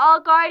Yahweh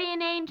all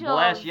guardian angels.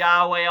 Bless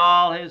Yahweh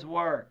all his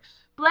works.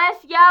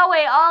 Bless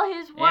Yahweh all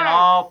his works. In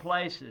all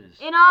places.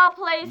 In all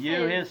places.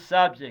 You his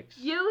subjects.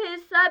 You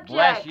his subjects.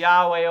 Bless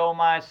Yahweh, O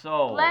my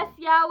soul. Bless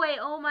Yahweh,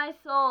 O my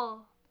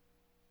soul.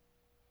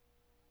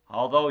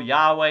 Although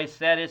Yahweh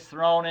set his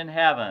throne in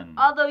heaven,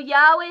 Although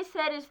Yahweh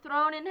set his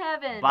throne in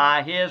heaven,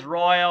 by his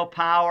royal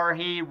power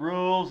he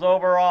rules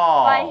over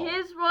all. by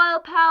his royal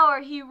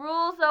power he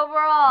rules over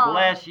all.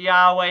 Bless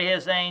Yahweh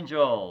his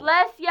angels.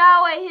 Bless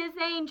Yahweh his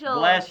angels.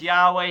 Bless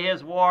Yahweh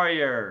his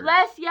warriors.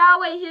 Bless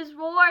Yahweh his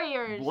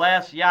warriors.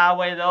 Bless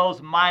Yahweh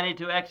those mighty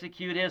to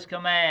execute his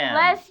commands.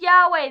 Bless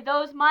Yahweh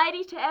those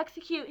mighty to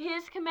execute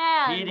his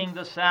commands. Heeding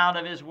the sound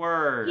of his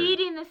word.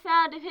 Heeding the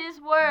sound of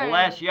his word.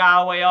 Bless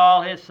Yahweh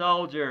all his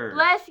soldiers.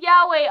 Bless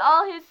Yahweh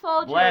all his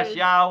soldiers. Bless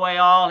Yahweh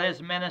all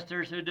his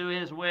ministers who do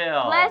his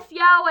will. Bless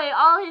Yahweh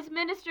all his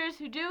ministers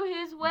who do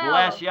his will.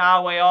 Bless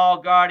Yahweh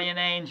all guardian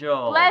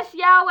angels. Bless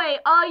Yahweh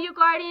all you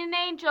guardian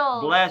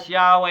angels. Bless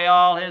Yahweh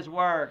all his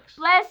works.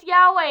 Bless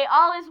Yahweh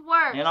all his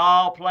works. In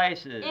all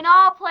places. In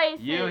all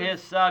places. You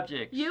his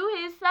subjects.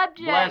 You his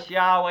subjects. Bless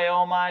Yahweh,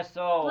 O my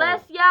soul.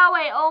 Bless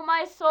Yahweh, O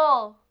my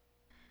soul.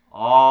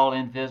 All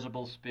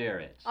invisible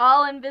spirits.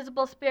 All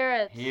invisible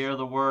spirits. Hear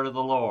the word of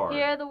the Lord.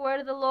 Hear the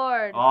word of the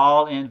Lord.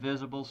 All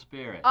invisible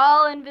spirits.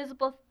 All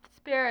invisible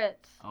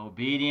spirits.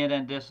 Obedient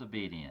and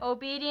disobedient.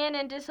 Obedient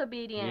and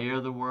disobedient. Hear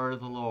the word of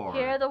the Lord.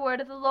 Hear the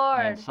word of the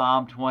Lord. In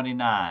Psalm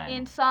 29.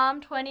 In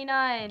Psalm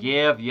 29.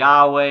 Give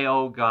Yahweh,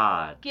 O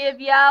God. Give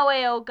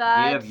Yahweh, O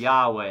God. Give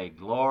Yahweh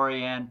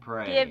glory and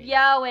praise. Give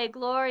Yahweh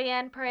glory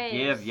and praise.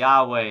 Give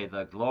Yahweh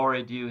the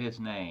glory due his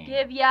name.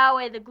 Give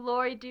Yahweh the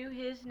glory due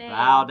his name.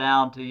 Bow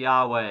down to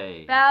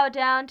Yahweh. Bow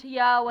down to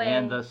Yahweh.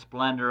 In the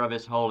splendor of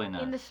his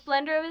holiness. In the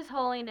splendor of his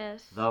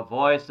holiness. The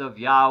voice of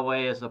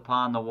Yahweh is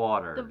upon the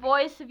waters. The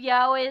voice of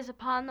Yahweh is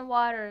upon the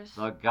waters.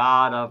 The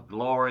God of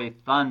glory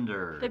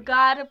thunders. The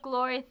God of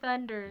glory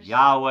thunders.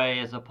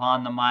 Yahweh is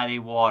upon the mighty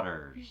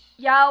waters.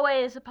 Yahweh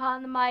is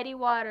upon the mighty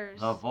waters.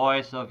 The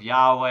voice of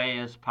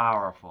Yahweh is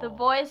powerful. The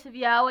voice of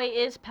Yahweh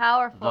is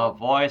powerful. The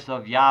voice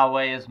of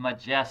Yahweh is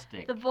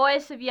majestic. The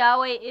voice of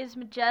Yahweh is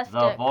majestic.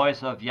 The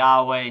voice of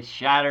Yahweh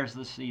shatters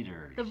the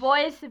cedars. The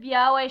voice of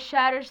Yahweh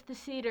shatters the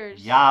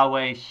cedars.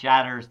 Yahweh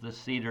shatters the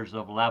cedars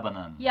of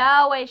Lebanon.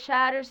 Yahweh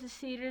shatters the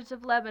cedars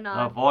of Lebanon.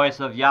 The voice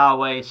of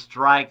Yahweh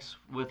strikes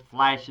with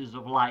flashes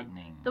of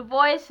lightning. The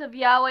voice of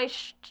Yahweh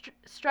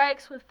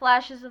strikes with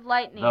flashes of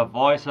lightning. The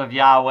voice of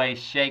Yahweh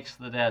shakes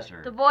the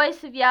desert. The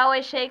voice of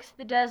Yahweh shakes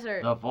the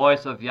desert. The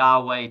voice of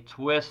Yahweh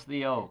twists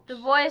the oaks. The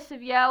voice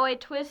of Yahweh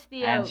twists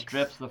the and oaks.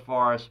 strips the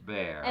forest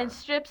bare. And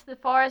strips the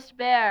forest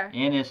bare.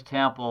 In his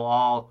temple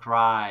all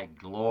cry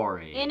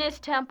glory. In his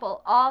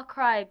temple all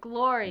cry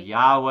glory.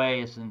 Yahweh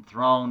is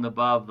enthroned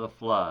above the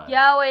flood.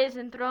 Yahweh is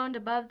enthroned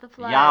above the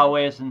flood.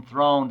 Yahweh is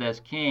enthroned as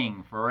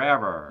king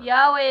forever.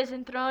 Yahweh is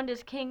enthroned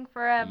as king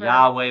forever.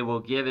 Yahweh will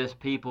give his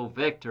people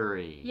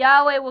victory.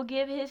 Yahweh will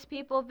give his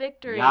people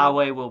victory.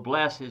 Yahweh will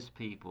bless his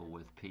people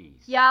with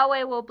peace.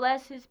 Yahweh will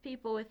bless his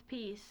people with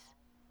peace.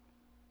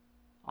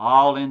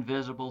 All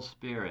invisible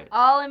spirits.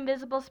 All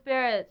invisible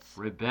spirits.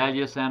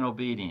 Rebellious and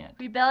obedient.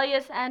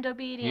 Rebellious and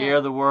obedient.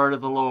 Hear the word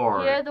of the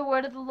Lord. Hear the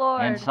word of the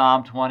Lord. In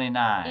Psalm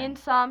 29. In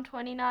Psalm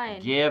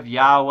 29. Give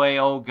Yahweh,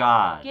 O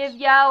God. Give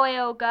Yahweh,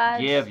 O God.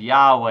 Give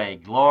Yahweh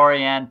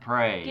glory and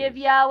praise. Give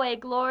Yahweh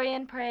glory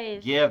and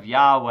praise. Give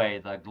Yahweh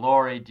the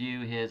glory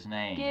due his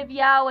name. Give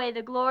Yahweh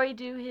the glory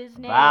due his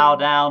name. Bow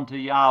down to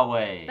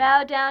Yahweh.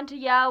 Bow down to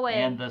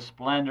Yahweh. In the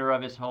splendor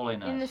of his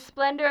holiness. In the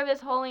splendor of his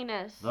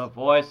holiness. The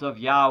voice of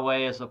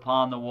Yahweh is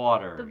upon the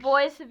waters. The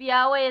voice of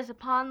Yahweh is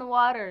upon the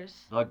waters.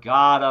 The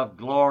God of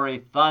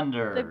glory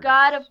thunders. The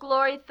God of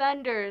glory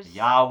thunders.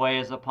 Yahweh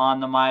is upon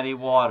the mighty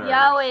waters.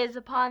 Yahweh is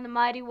upon the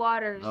mighty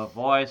waters. The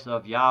voice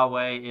of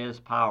Yahweh is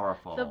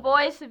powerful. The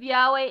voice of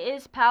Yahweh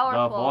is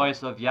powerful. The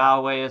voice of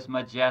Yahweh is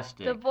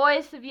majestic. The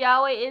voice of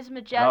Yahweh is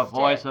majestic. The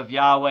voice of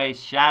Yahweh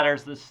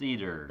shatters the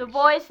cedars. The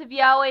voice of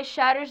Yahweh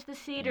shatters the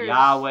cedars.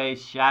 Yahweh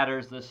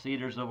shatters the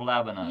cedars of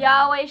Lebanon.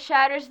 Yahweh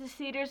shatters the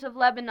cedars of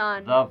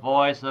Lebanon. The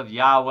voice of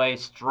Yahweh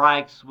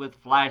strikes with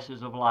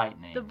flashes of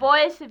lightning. The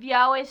voice of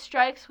Yahweh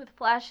strikes with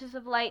flashes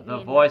of lightning.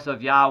 The voice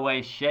of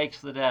Yahweh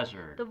shakes the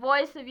desert. The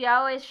voice of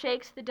Yahweh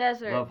shakes the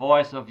desert. The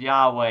voice of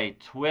Yahweh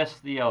twists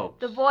the oaks.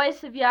 The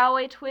voice of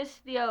Yahweh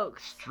twists the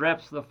oaks.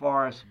 Strips the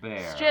forest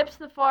bare. Strips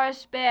the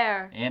forest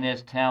bare. In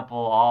his temple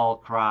all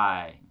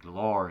cry,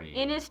 glory.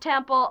 In his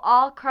temple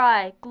all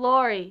cry,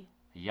 glory.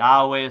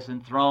 Yahweh is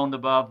enthroned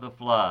above the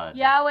flood.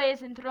 Yahweh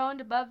is enthroned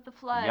above the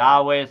flood.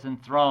 Yahweh is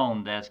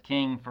enthroned as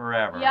king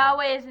forever.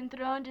 Yahweh is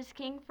enthroned as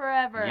king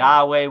forever.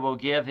 Yahweh will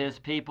give his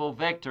people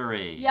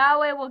victory.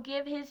 Yahweh will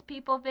give his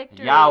people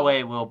victory.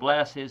 Yahweh will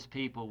bless his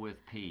people with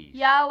peace.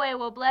 Yahweh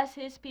will bless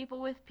his people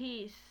with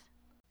peace.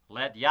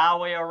 Let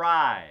Yahweh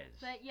arise.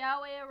 Let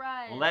Yahweh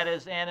arise. Let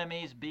his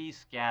enemies be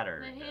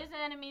scattered. Let his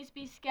enemies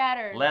be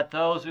scattered. Let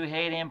those who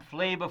hate him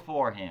flee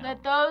before him.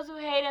 Let those who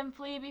hate him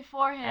flee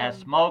before him. As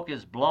smoke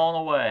is blown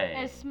away.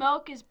 As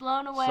smoke is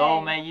blown away.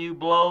 So may you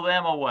blow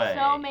them away.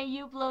 So may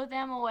you blow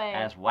them away.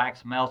 As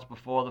wax melts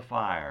before the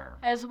fire.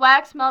 As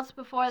wax melts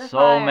before the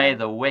fire. So may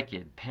the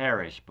wicked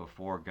perish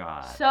before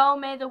God. So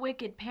may the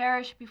wicked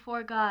perish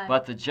before God.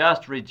 But the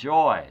just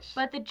rejoice.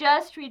 But the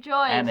just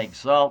rejoice. And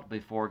exult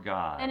before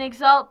God. And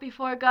exult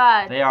before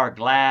God. They are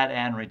glad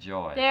and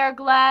rejoice. They are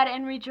glad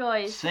and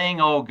rejoice. Sing,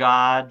 O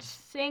gods.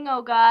 Sing,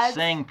 O gods.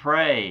 Sing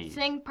praise.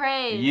 Sing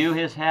praise. You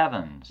his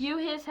heavens. You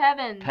his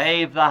heavens.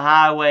 Pave the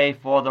highway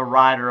for the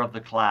rider of the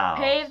clouds.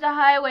 Pave the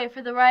highway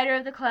for the rider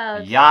of the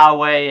clouds.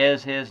 Yahweh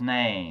is his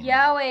name.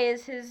 Yahweh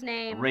is his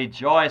name.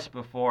 Rejoice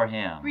before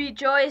him.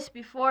 Rejoice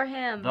before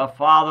him. The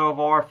father of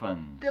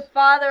orphans. The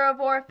father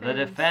of orphans.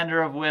 The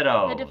defender of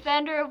widows. The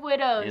defender of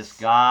widows. Is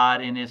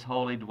God in his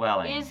holy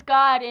dwelling. Is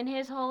God in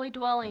his holy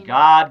dwelling.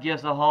 God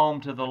gives a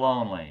home to the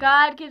lonely.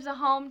 God gives a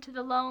home to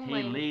the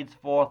lonely. He leads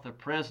forth the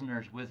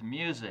prisoners with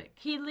music.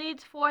 He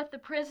leads forth the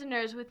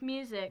prisoners with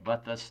music.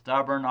 But the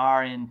stubborn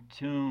are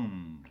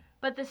entombed.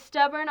 But the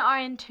stubborn are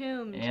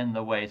entombed. In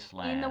the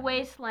wasteland. In the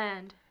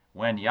wasteland.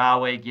 When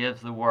Yahweh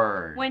gives the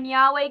word. When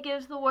Yahweh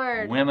gives the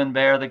word. Women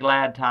bear the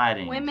glad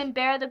tidings. Women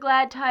bear the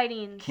glad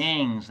tidings.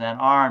 Kings and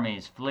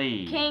armies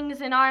flee.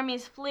 Kings and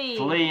armies flee.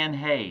 Flee in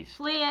haste.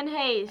 Flee in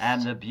haste.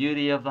 And the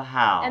beauty of the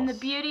house. And the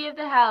beauty of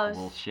the house.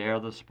 Will share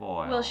the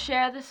spoil. Will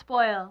share the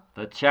spoil.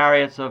 The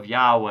chariots of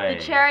Yahweh.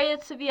 The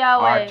chariots of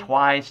Yahweh. Are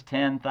twice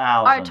 10,000.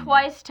 Are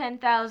twice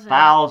 10,000.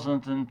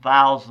 Thousands and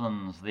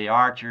thousands the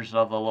archers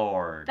of the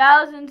Lord.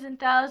 Thousands and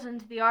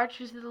thousands the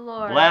archers of the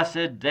Lord.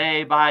 Blessed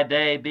day by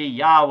day be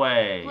Yahweh.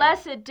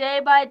 Blessed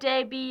day by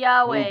day be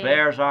Yahweh. Who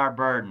bears our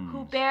burdens.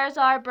 Who bears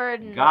our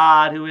burdens.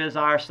 God who is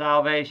our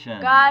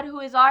salvation. God who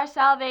is our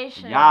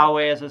salvation.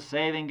 Yahweh is a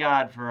saving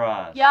God for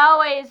us.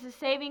 Yahweh is the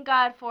saving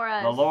God for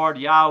us. The Lord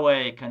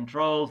Yahweh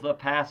controls the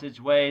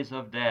passageways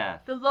of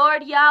death. The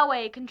Lord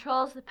Yahweh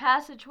controls the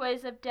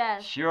passageways of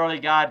death. Surely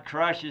God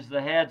crushes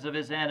the heads of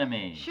his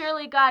enemies.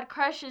 Surely God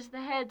crushes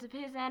the heads of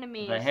his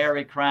enemies. The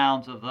hairy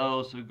crowns of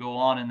those who go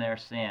on in their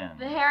sins.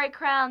 The hairy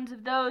crowns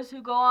of those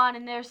who go on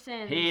in their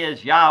sins. He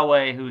is Yahweh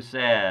who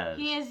says.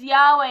 He is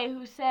Yahweh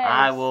who says.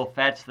 I will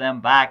fetch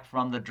them back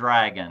from the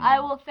dragon. I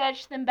will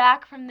fetch them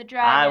back from the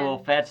dragon. I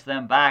will fetch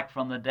them back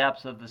from the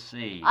depths of the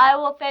sea. I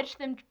will fetch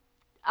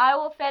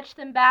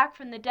them back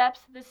from the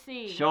depths of the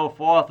sea. Show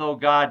forth, O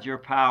God, your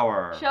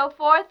power. Show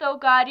forth, O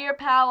God, your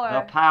power.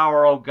 The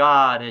power, O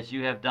God, as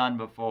you have done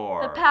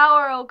before. The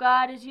power, O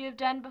God, as you have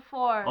done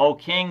before. O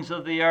kings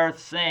of the earth,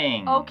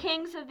 sing. O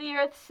kings of the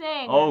earth,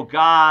 sing. O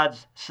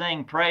gods,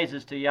 sing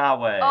praises to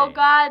Yahweh. O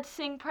gods,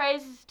 sing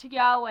praises to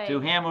Yahweh. To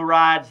him who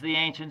rides the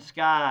ancient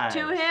skies.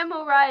 To him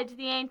who rides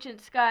the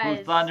ancient skies.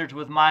 Who thunders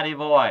with mighty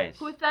voice.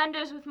 Who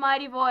thunders with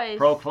mighty voice.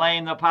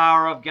 Proclaim the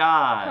power of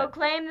God.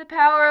 Proclaim the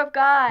power of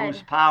God.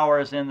 Whose power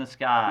is in the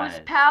skies.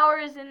 Whose power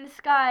is in the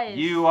skies.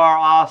 You are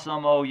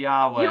awesome, O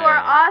Yahweh. You are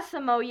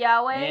awesome, O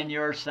Yahweh. In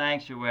your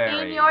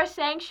sanctuary. In your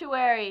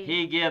sanctuary.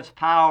 He gives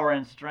power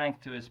and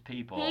strength to his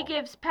people. He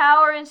gives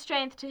power and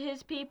strength to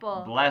his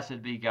people.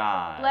 Blessed be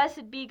God.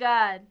 Blessed be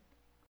God.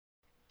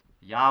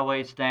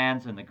 Yahweh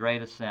stands in the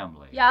great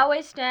assembly. Yahweh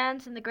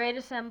stands in the great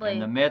assembly. In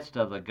the midst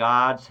of the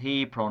gods,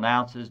 he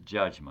pronounces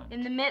judgment.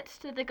 In the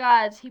midst of the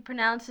gods, he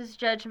pronounces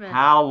judgment.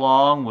 How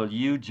long will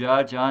you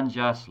judge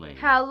unjustly?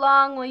 How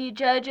long will you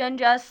judge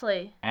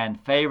unjustly? And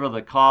favor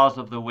the cause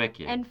of the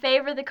wicked. And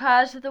favor the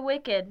cause of the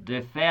wicked.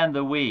 Defend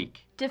the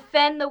weak.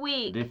 Defend the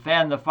weak.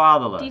 Defend the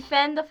fatherless.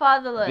 Defend the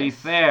fatherless. Be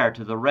fair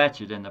to the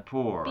wretched and the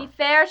poor. Be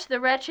fair to the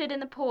wretched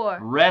and the poor.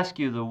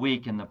 Rescue the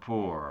weak and the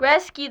poor.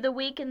 Rescue the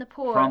weak and the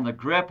poor. From the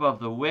grip of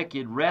the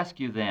wicked,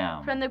 rescue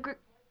them.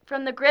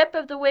 From the grip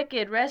of the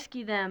wicked,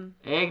 rescue them.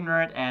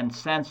 Ignorant and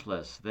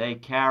senseless, they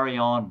carry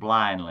on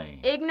blindly.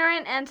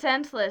 Ignorant and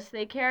senseless,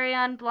 they carry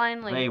on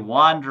blindly. They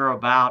wander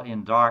about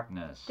in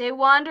darkness. They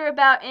wander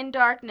about in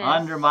darkness.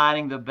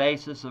 Undermining the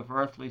basis of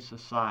earthly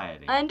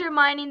society.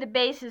 Undermining the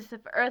basis of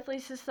earthly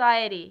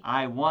society.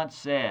 I once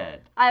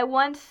said.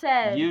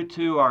 You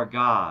too are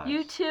gods.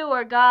 You too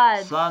are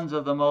gods. Sons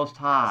of the Most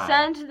High.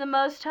 Sons of the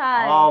Most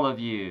High. All of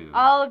you.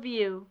 All of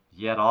you.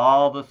 Yet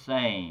all the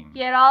same,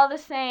 Yet all the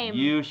same,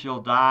 you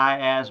shall die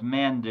as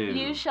men do.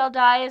 you shall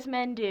die as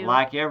men do.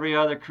 Like every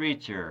other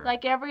creature,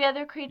 Like every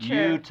other creature,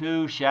 you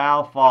too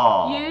shall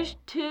fall. you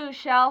too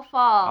shall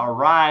fall.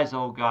 Arise,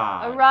 O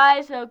God.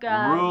 Arise, O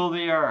God. Rule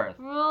the earth.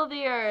 Rule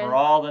the earth. For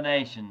all the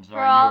nations For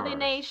are all yours. the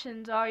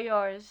nations are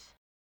yours.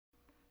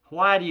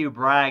 Why do you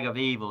brag of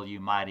evil, you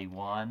mighty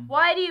one?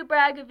 Why do you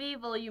brag of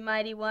evil, you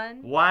mighty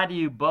one? Why do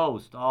you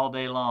boast all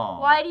day long?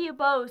 Why do you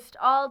boast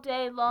all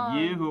day long?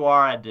 You who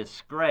are a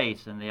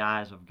disgrace in the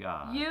eyes of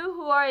God. You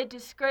who are a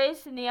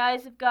disgrace in the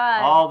eyes of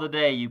God. All the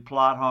day you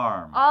plot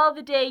harm. All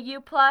the day you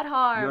plot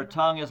harm. Your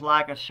tongue is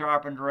like a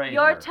sharpened razor.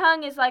 Your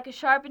tongue is like a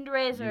sharpened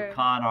razor. You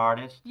con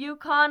artist. You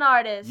con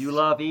artist. You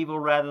love evil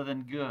rather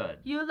than good.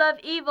 You love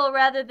evil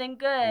rather than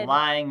good.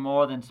 Lying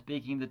more than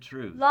speaking the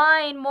truth.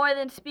 Lying more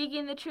than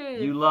speaking the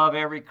truth. You love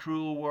every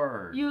cruel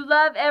word. You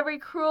love every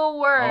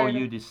cruel word. Oh,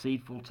 you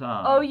deceitful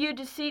tongue. Oh, you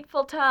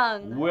deceitful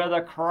tongue. With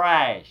a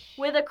crash.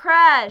 With a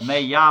crash.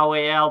 May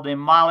Yahweh El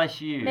demolish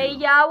you. May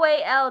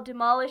Yahweh El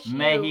demolish you.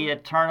 May he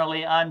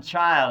eternally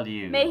unchild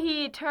you. May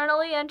he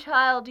eternally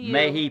unchild you.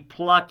 May he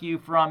pluck you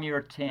from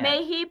your tent.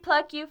 May he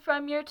pluck you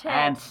from your tent.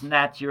 And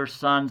snatch your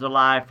sons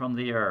alive from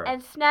the earth.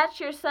 And snatch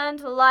your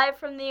sons alive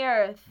from the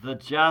earth. The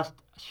just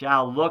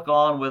shall look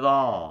on with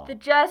awe. The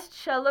just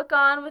shall look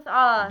on with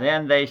awe.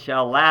 Then they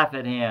shall laugh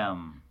at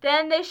him.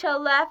 Then they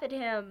shall laugh at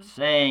him,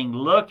 saying,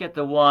 Look at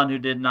the one who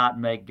did not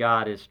make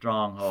God his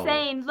stronghold.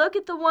 saying, Look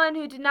at the one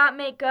who did not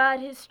make God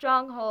his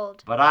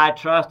stronghold. But I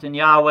trust in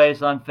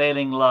Yahweh's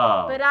unfailing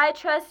love. But I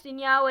trust in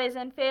Yahweh's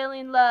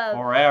unfailing love.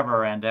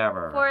 Forever and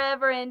ever.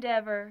 Forever and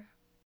ever.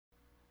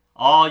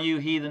 All you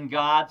heathen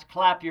gods,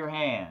 clap your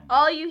hands.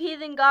 All you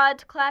heathen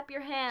gods, clap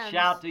your hands.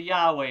 Shout to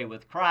Yahweh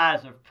with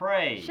cries of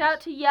praise.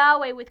 Shout to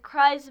Yahweh with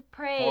cries of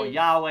praise. For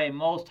Yahweh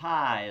Most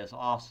High is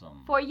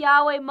awesome. For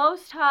Yahweh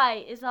Most High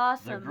is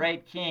awesome. The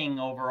great King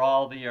over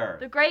all the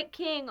earth. The great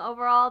King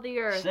over all the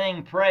earth.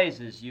 Sing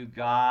praises, you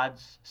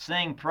gods.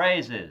 Sing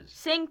praises.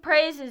 Sing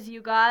praises,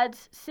 you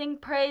gods. Sing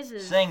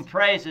praises. Sing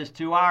praises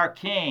to our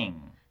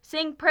King.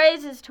 Sing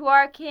praises to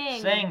our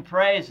King. Sing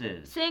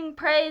praises. Sing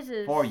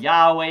praises. For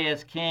Yahweh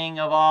is King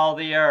of all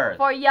the earth.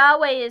 For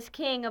Yahweh is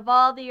King of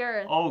all the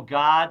earth. O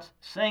gods,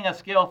 sing a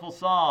skillful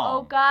song.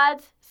 O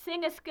gods,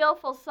 sing a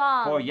skillful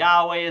song. For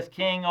Yahweh is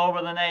King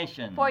over the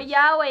nations. For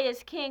Yahweh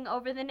is King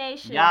over the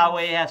nations.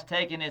 Yahweh has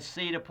taken his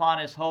seat upon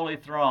his holy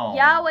throne.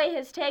 Yahweh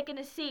has taken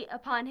a seat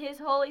upon his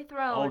holy O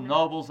throne.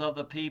 nobles of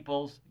the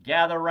peoples,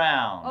 gather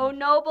round. O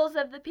nobles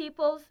of the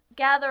peoples,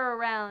 gather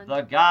around.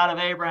 The God of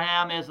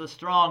Abraham is the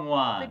strong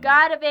one. The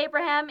God of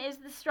Abraham is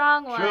the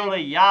strong one.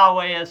 Truly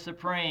Yahweh is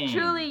supreme.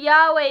 Truly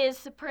Yahweh is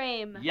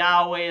supreme.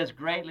 Yahweh is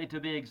greatly to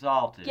be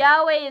exalted.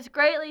 Yahweh is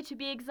greatly to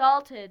be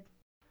exalted.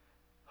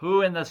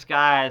 Who in the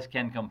skies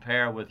can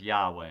compare with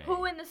Yahweh?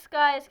 Who in the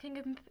skies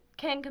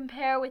can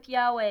compare with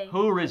Yahweh?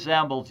 Who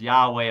resembles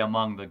Yahweh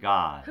among the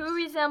gods? Who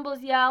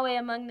resembles Yahweh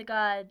among the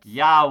gods?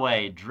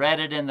 Yahweh,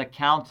 dreaded in the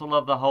council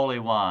of the Holy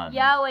One.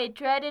 Yahweh,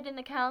 dreaded in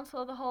the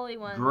council of the Holy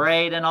One.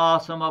 Great and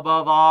awesome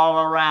above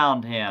all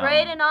around him.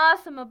 Great and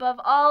awesome above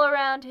all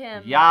around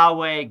him.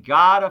 Yahweh,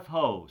 God of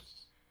hosts.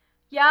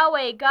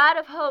 Yahweh, God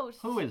of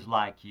hosts. Who is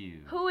like you?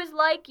 Who is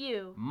like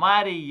you?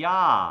 Mighty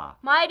Yah.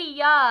 Mighty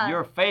Yah.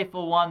 Your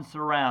faithful ones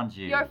surround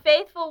you. Your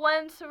faithful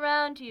ones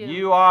surround you.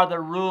 You are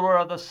the ruler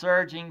of the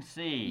surging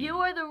sea. You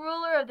are the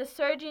ruler of the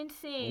surging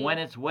sea. When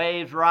its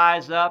waves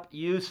rise up,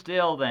 you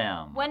still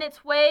them. When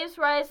its waves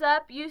rise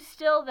up, you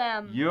still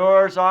them.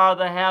 Yours are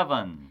the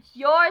heavens.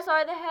 Yours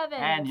are the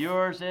heavens. And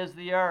yours is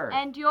the earth.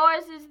 And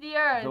yours is the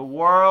earth. The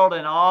world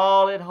and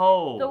all it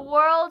holds. The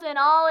world and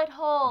all it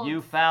holds.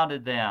 You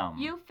founded them.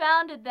 You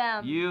founded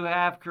them. You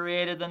have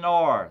created the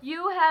north.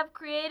 You have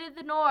created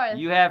the north.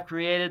 You have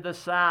created the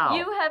south.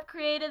 You have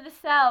created the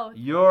south.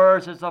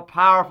 Yours is a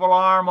powerful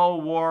arm, O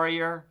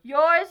warrior.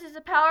 Yours is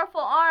a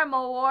powerful arm,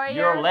 O warrior.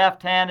 Your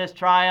left hand is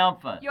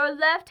triumphant. Your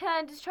left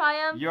hand is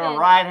triumphant. Your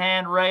right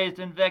hand raised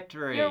in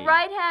victory. Your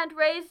right hand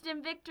raised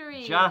in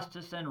victory.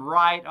 Justice and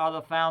right are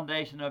the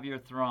foundation of your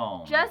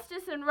throne.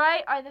 Justice and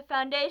right are the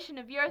foundation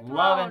of your throne.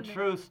 Love and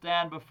truth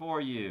stand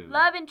before you.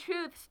 Love and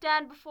truth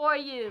stand before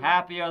you.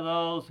 Happy are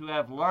those who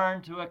have learned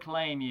to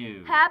acclaim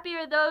you. Happy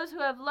are those who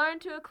have learned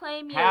to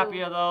acclaim you.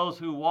 Happy are those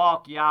who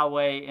walk,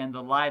 Yahweh, in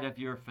the light of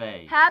your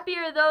face. Happy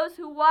are those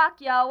who walk,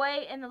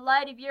 Yahweh, in the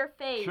light of your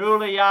face.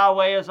 Truly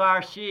Yahweh is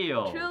our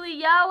shield. Truly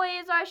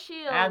Yahweh is our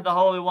shield. And the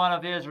Holy One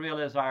of Israel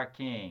is our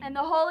King. And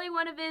the Holy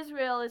One of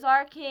Israel is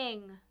our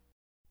King.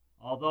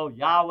 Although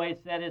Yahweh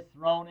set his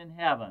throne in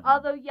heaven,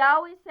 Although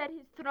Yahweh set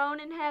his throne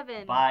in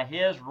heaven, by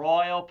his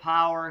royal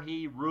power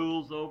he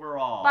rules over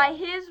all. by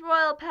his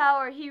royal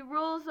power he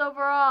rules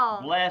over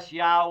all. Bless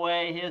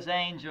Yahweh his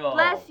angels.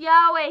 Bless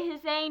Yahweh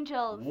his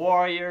angels.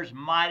 Warriors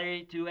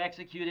mighty to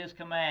execute his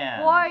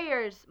command.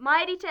 Warriors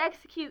mighty to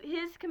execute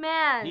his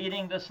commands.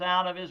 Heeding the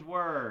sound of his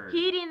word.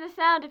 Heeding the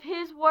sound of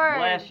his word.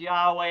 Bless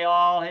Yahweh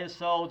all his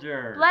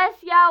soldiers.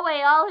 Bless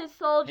Yahweh all his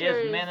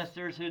soldiers. His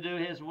ministers who do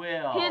his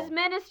will. His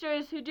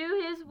ministers who do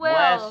do his will.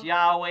 Bless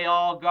Yahweh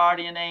all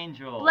guardian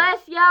angels.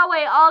 Bless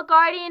Yahweh all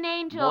guardian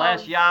angels.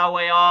 Bless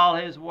Yahweh all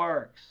his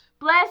works.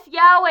 Bless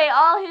Yahweh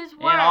all his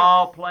works. In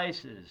all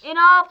places. In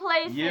all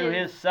places. You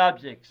his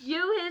subjects.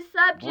 You his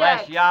subjects.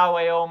 Bless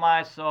Yahweh, O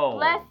my soul.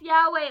 Bless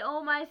Yahweh,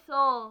 O my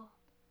soul.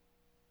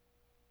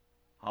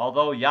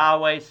 Although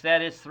Yahweh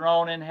set his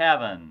throne in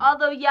heaven,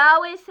 Although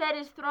Yahweh set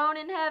his throne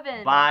in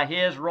heaven, by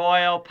his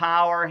royal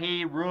power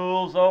he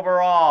rules over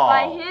all.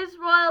 by his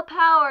royal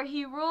power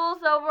he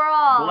rules over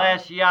all.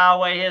 Bless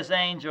Yahweh his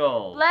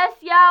angels.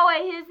 Bless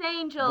Yahweh his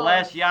angels.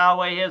 Bless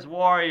Yahweh his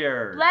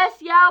warriors.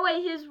 Bless Yahweh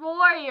his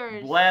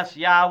warriors. Bless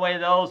Yahweh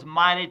those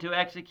mighty to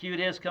execute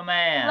his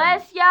commands.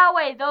 Bless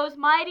Yahweh those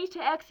mighty to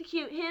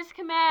execute his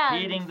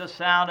commands. Heeding the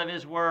sound of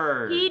his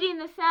word. Heeding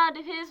the sound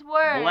of his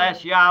word.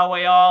 Bless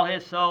Yahweh all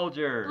his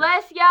soldiers.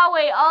 Bless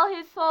Yahweh all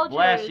his soldiers.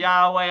 Bless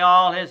Yahweh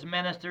all his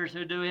ministers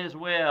who do his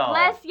will.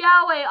 Bless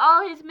Yahweh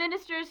all his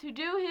ministers who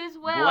do his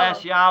will.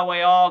 Bless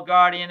Yahweh all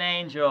guardian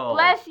angels.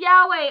 Bless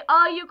Yahweh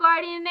all you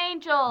guardian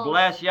angels.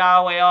 Bless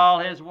Yahweh all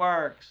his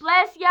works.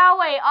 Bless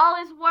Yahweh all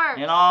his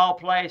works. In all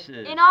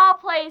places. In all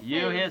places.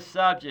 You his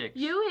subjects.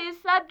 You his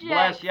subjects.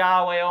 Bless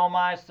Yahweh, O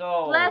my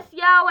soul. Bless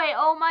Yahweh,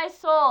 O my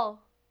soul.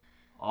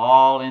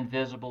 All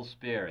invisible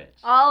spirits.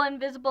 All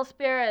invisible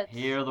spirits.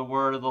 Hear the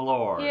word of the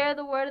Lord. Hear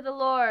the word of the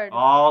Lord.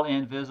 All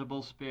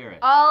invisible spirits.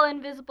 All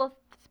invisible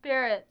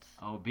spirits.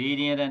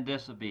 Obedient and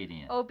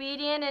disobedient.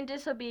 Obedient and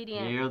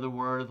disobedient. Hear the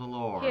word of the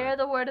Lord. Hear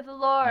the word of the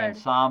Lord. In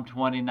Psalm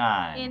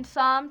 29. In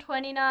Psalm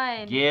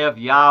 29. Give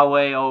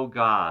Yahweh, O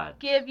God.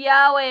 Give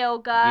Yahweh, O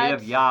God.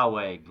 Give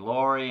Yahweh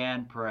glory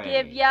and praise.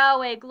 Give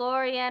Yahweh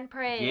glory and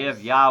praise.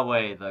 Give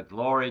Yahweh the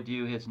glory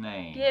due his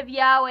name. Give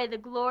Yahweh the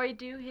glory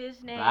due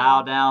his name.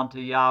 Bow down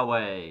to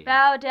Yahweh.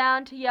 Bow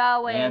down to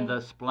Yahweh. In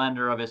the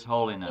splendor of his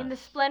holiness. In the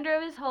splendor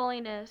of his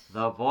holiness.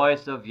 The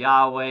voice of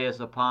Yahweh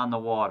is upon the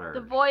waters.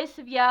 The voice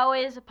of Yahweh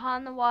is upon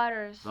the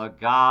waters. The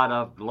God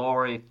of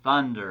glory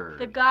thunders.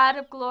 The God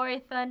of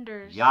glory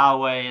thunders.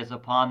 Yahweh is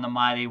upon the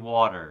mighty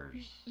waters.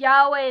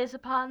 Yahweh is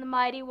upon the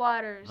mighty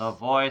waters. The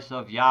voice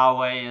of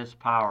Yahweh is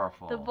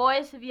powerful. The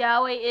voice of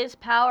Yahweh is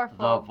powerful.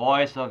 The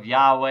voice of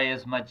Yahweh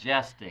is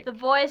majestic. The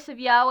voice of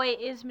Yahweh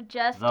is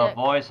majestic. The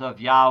voice of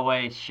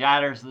Yahweh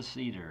shatters the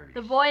cedars.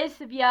 The voice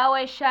of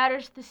Yahweh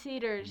shatters the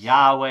cedars.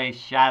 Yahweh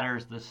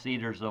shatters the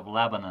cedars of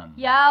Lebanon.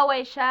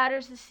 Yahweh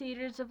shatters the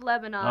cedars of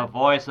Lebanon. The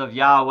voice of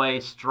Yahweh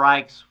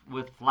strikes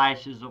with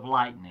flashes of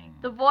lightning.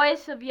 The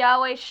voice of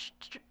Yahweh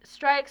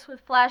strikes with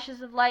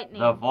flashes of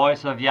lightning. The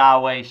voice of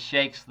Yahweh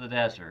shakes the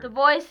desert. The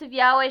voice of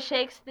Yahweh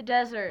shakes the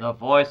desert. The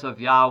voice of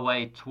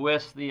Yahweh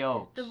twists the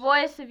oaks. The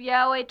voice of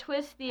Yahweh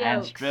twists the and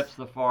oaks. strips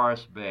the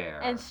forest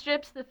bare. And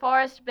strips the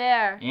forest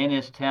bare. In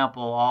his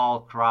temple all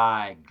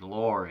cry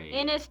glory.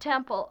 In his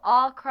temple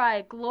all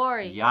cry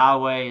glory.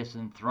 Yahweh is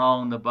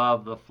enthroned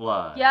above the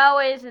flood.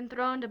 Yahweh is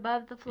enthroned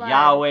above the flood.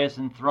 Yahweh is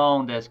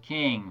enthroned as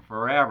king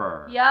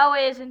forever.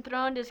 Yahweh is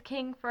enthroned as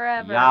king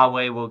forever.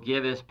 Yahweh will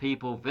give his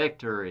people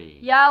victory.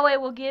 Yahweh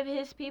will give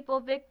his people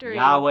victory.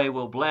 Yahweh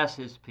will bless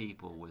his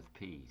people with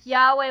peace.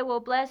 Yahweh will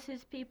bless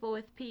his people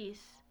with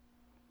peace.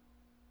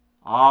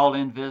 All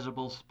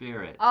invisible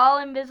spirits. All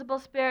invisible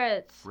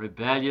spirits.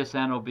 Rebellious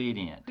and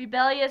obedient.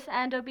 Rebellious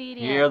and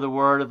obedient. Hear the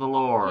word of the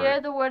Lord.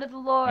 Hear the word of the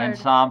Lord. In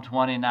Psalm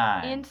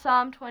 29. In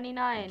Psalm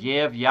 29.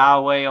 Give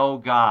Yahweh, O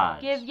God.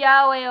 Give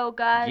Yahweh, O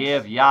God.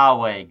 Give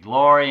Yahweh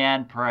glory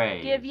and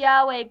praise. Give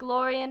Yahweh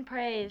glory and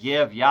praise.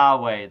 Give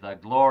Yahweh the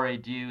glory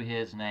due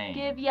his name.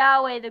 Give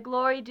Yahweh the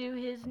glory due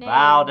his name.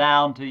 Bow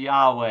down to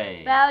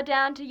Yahweh. Bow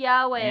down to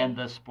Yahweh. In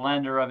the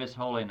splendor of his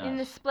holiness. In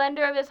the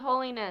splendor of his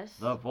holiness.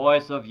 The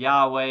voice of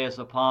Yahweh is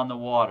upon the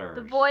waters.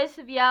 The voice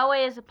of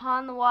Yahweh is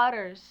upon the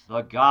waters.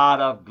 The God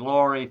of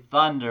glory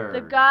thunders.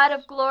 The God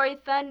of glory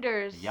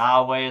thunders.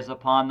 Yahweh is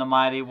upon the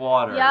mighty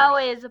waters.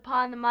 Yahweh is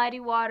upon the mighty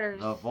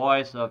waters. The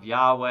voice of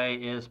Yahweh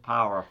is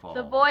powerful.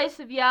 The voice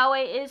of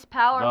Yahweh is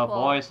powerful.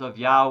 The voice of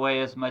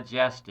Yahweh is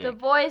majestic. The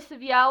voice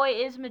of Yahweh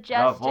is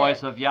majestic. The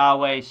voice of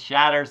Yahweh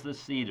shatters the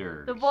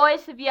cedars. The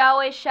voice of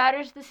Yahweh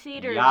shatters the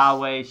cedars.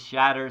 Yahweh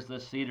shatters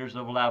the cedars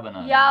of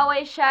Lebanon.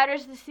 Yahweh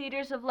shatters the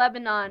cedars of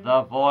Lebanon.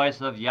 The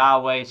voice of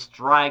Yahweh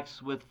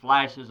strikes with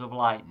flashes of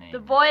lightning. The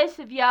voice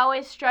of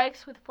Yahweh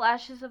strikes with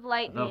flashes of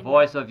lightning. The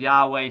voice of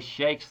Yahweh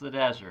shakes the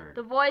desert.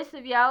 The voice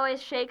of Yahweh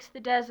shakes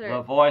the desert.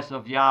 The voice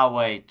of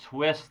Yahweh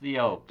twists the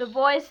oaks. The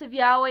voice of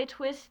Yahweh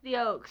twists the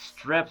oaks.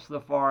 Strips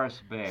the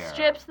forest bare.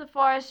 Strips the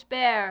forest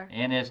bare.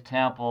 In his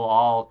temple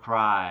all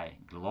cry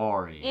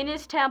glory. In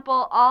his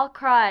temple all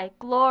cry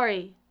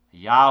glory.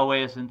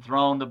 Yahweh is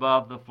enthroned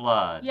above the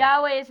flood.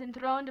 Yahweh is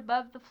enthroned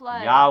above the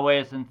flood. Yahweh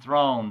is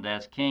enthroned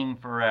as king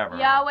forever.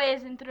 Yahweh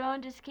is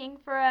enthroned as king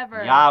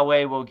forever.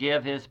 Yahweh will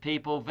give his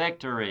people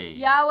victory.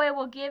 Yahweh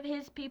will give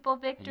his people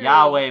victory.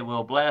 Yahweh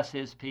will bless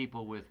his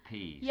people with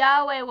peace.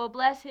 Yahweh will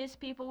bless his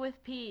people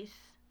with peace.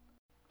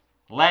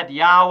 Let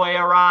Yahweh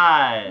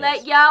arise.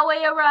 Let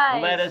Yahweh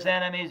arise. Let his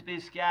enemies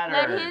be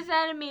scattered. Let his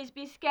enemies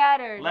be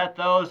scattered. Let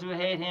those who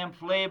hate him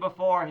flee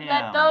before him.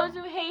 Let those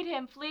who hate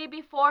him flee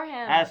before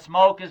him. As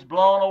smoke is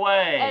blown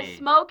away. As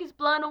smoke is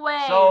blown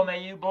away. So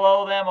may you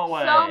blow them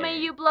away. So may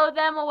you blow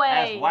them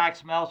away. As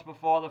wax melts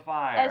before the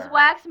fire. As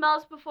wax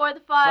melts before the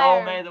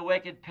fire. So may the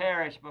wicked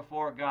perish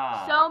before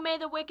God. So may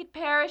the wicked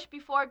perish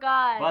before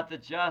God. But the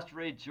just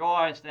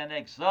rejoice and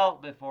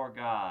exult before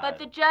God. But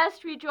the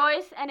just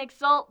rejoice and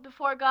exult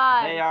before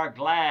God. They are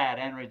glad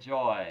and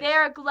rejoice. They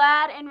are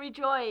glad and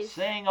rejoice.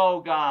 Sing, O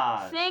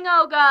God. Sing,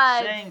 O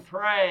God. Sing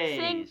praise.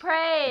 Sing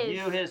praise.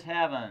 You his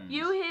heavens.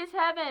 You his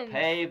heavens.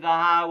 Pave the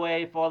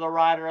highway for the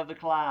rider of the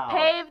clouds.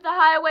 Pave the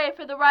highway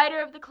for the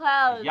rider of the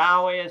clouds.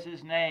 Yahweh is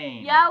his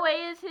name.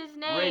 Yahweh is his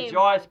name.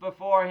 Rejoice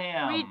before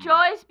him.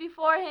 Rejoice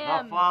before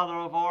him. The father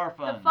of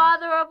orphans. The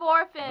father of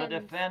orphans. The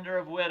defender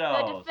of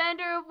widows. The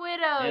defender of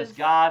widows. Is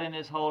God in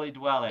his holy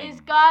dwelling.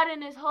 Is God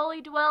in his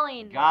holy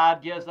dwelling.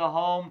 God gives a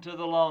home to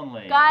the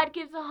lonely. God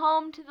gives a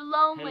home to the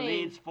lonely. He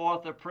leads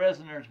forth the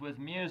prisoners with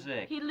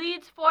music. He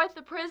leads forth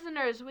the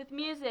prisoners with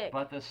music.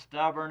 But the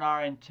stubborn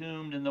are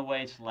entombed in the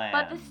wasteland.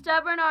 But the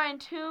stubborn are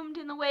entombed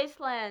in the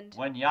wasteland.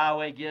 When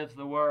Yahweh gives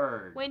the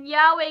word. When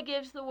Yahweh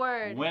gives the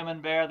word.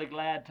 Women bear the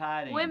glad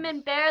tidings.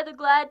 Women bear the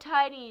glad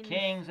tidings.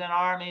 Kings and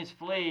armies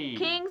flee.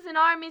 Kings and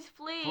armies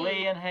flee.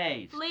 Flee in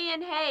haste. Flee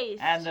in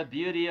haste. And the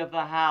beauty of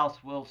the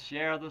house will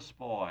share the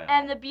spoil.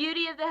 And the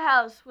beauty of the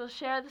house will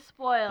share the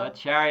spoil. The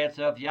chariots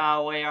of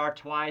Yahweh are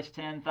twice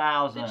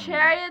 10,000. The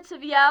chariots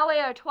of Yahweh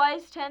are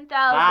twice 10,000.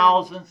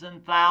 Thousands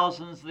and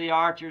thousands the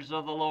archers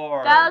of the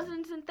Lord.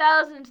 Thousands and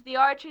thousands the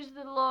archers of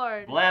the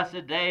Lord.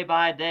 Blessed day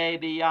by day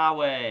be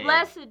Yahweh.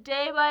 Blessed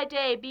day by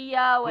day be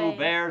Yahweh. Who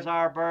bears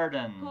our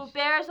burdens. Who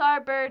bears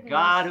our burdens.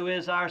 God who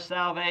is our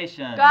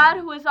salvation. God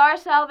who is our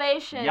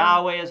salvation.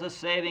 Yahweh is a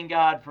saving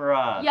God for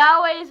us.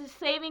 Yahweh is a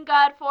saving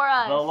God for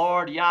us. The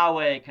Lord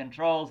Yahweh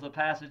controls the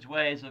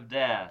passageways of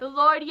death. The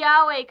Lord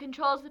Yahweh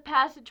controls the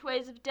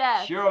passageways of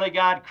death. Surely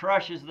God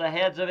crushes the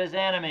heads of his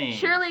enemies.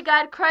 Surely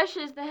God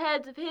crushes the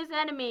heads of his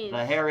enemies.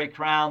 The hairy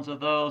crowns of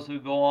those who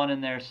go on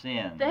in their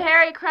sins. The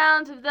hairy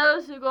crowns of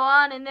those who go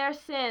on in their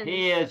sins.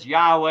 He is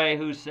Yahweh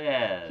who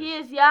says. He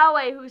is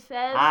Yahweh who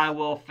says. I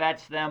will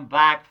fetch them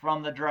back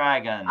from the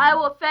dragon. I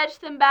will fetch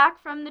them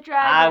back from the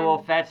dragon. I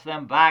will fetch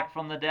them back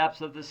from the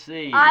depths of the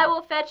sea. I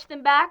will fetch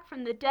them back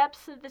from the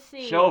depths of the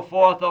sea. Show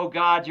forth, O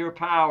God, your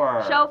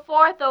power. Show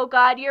forth, O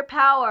God, your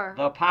power.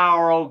 The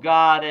power, O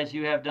God, as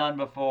you have done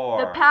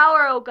before. The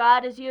power, O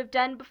God, as you have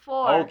done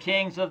before. O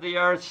kings of the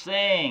earth,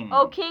 sing.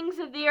 O kings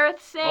of the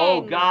earth, sing.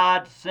 O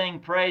God, sing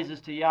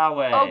praises to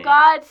Yahweh. O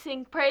God,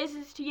 sing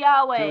praises to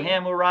Yahweh. To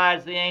him who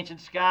rides the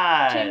ancient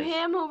skies. To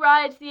him who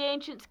rides the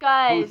ancient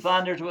skies. Who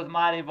thunders with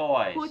mighty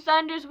voice. Who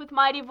thunders with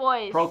mighty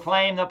voice.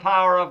 Proclaim the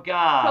power of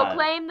God.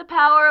 Proclaim the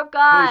power of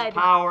God. Whose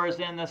power is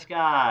in the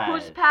skies.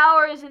 Whose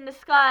power is in the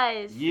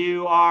skies.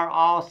 You are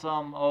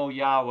awesome, O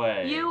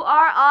Yahweh. You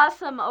are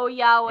awesome, O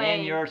Yahweh.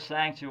 In your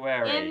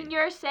sanctuary. In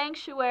your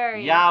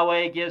sanctuary.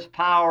 Yahweh gives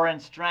power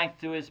and strength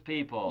to his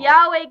people.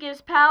 Yahweh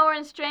gives power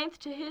and strength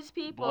to his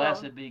people.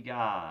 Blessed be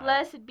God.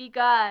 Blessed be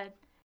God.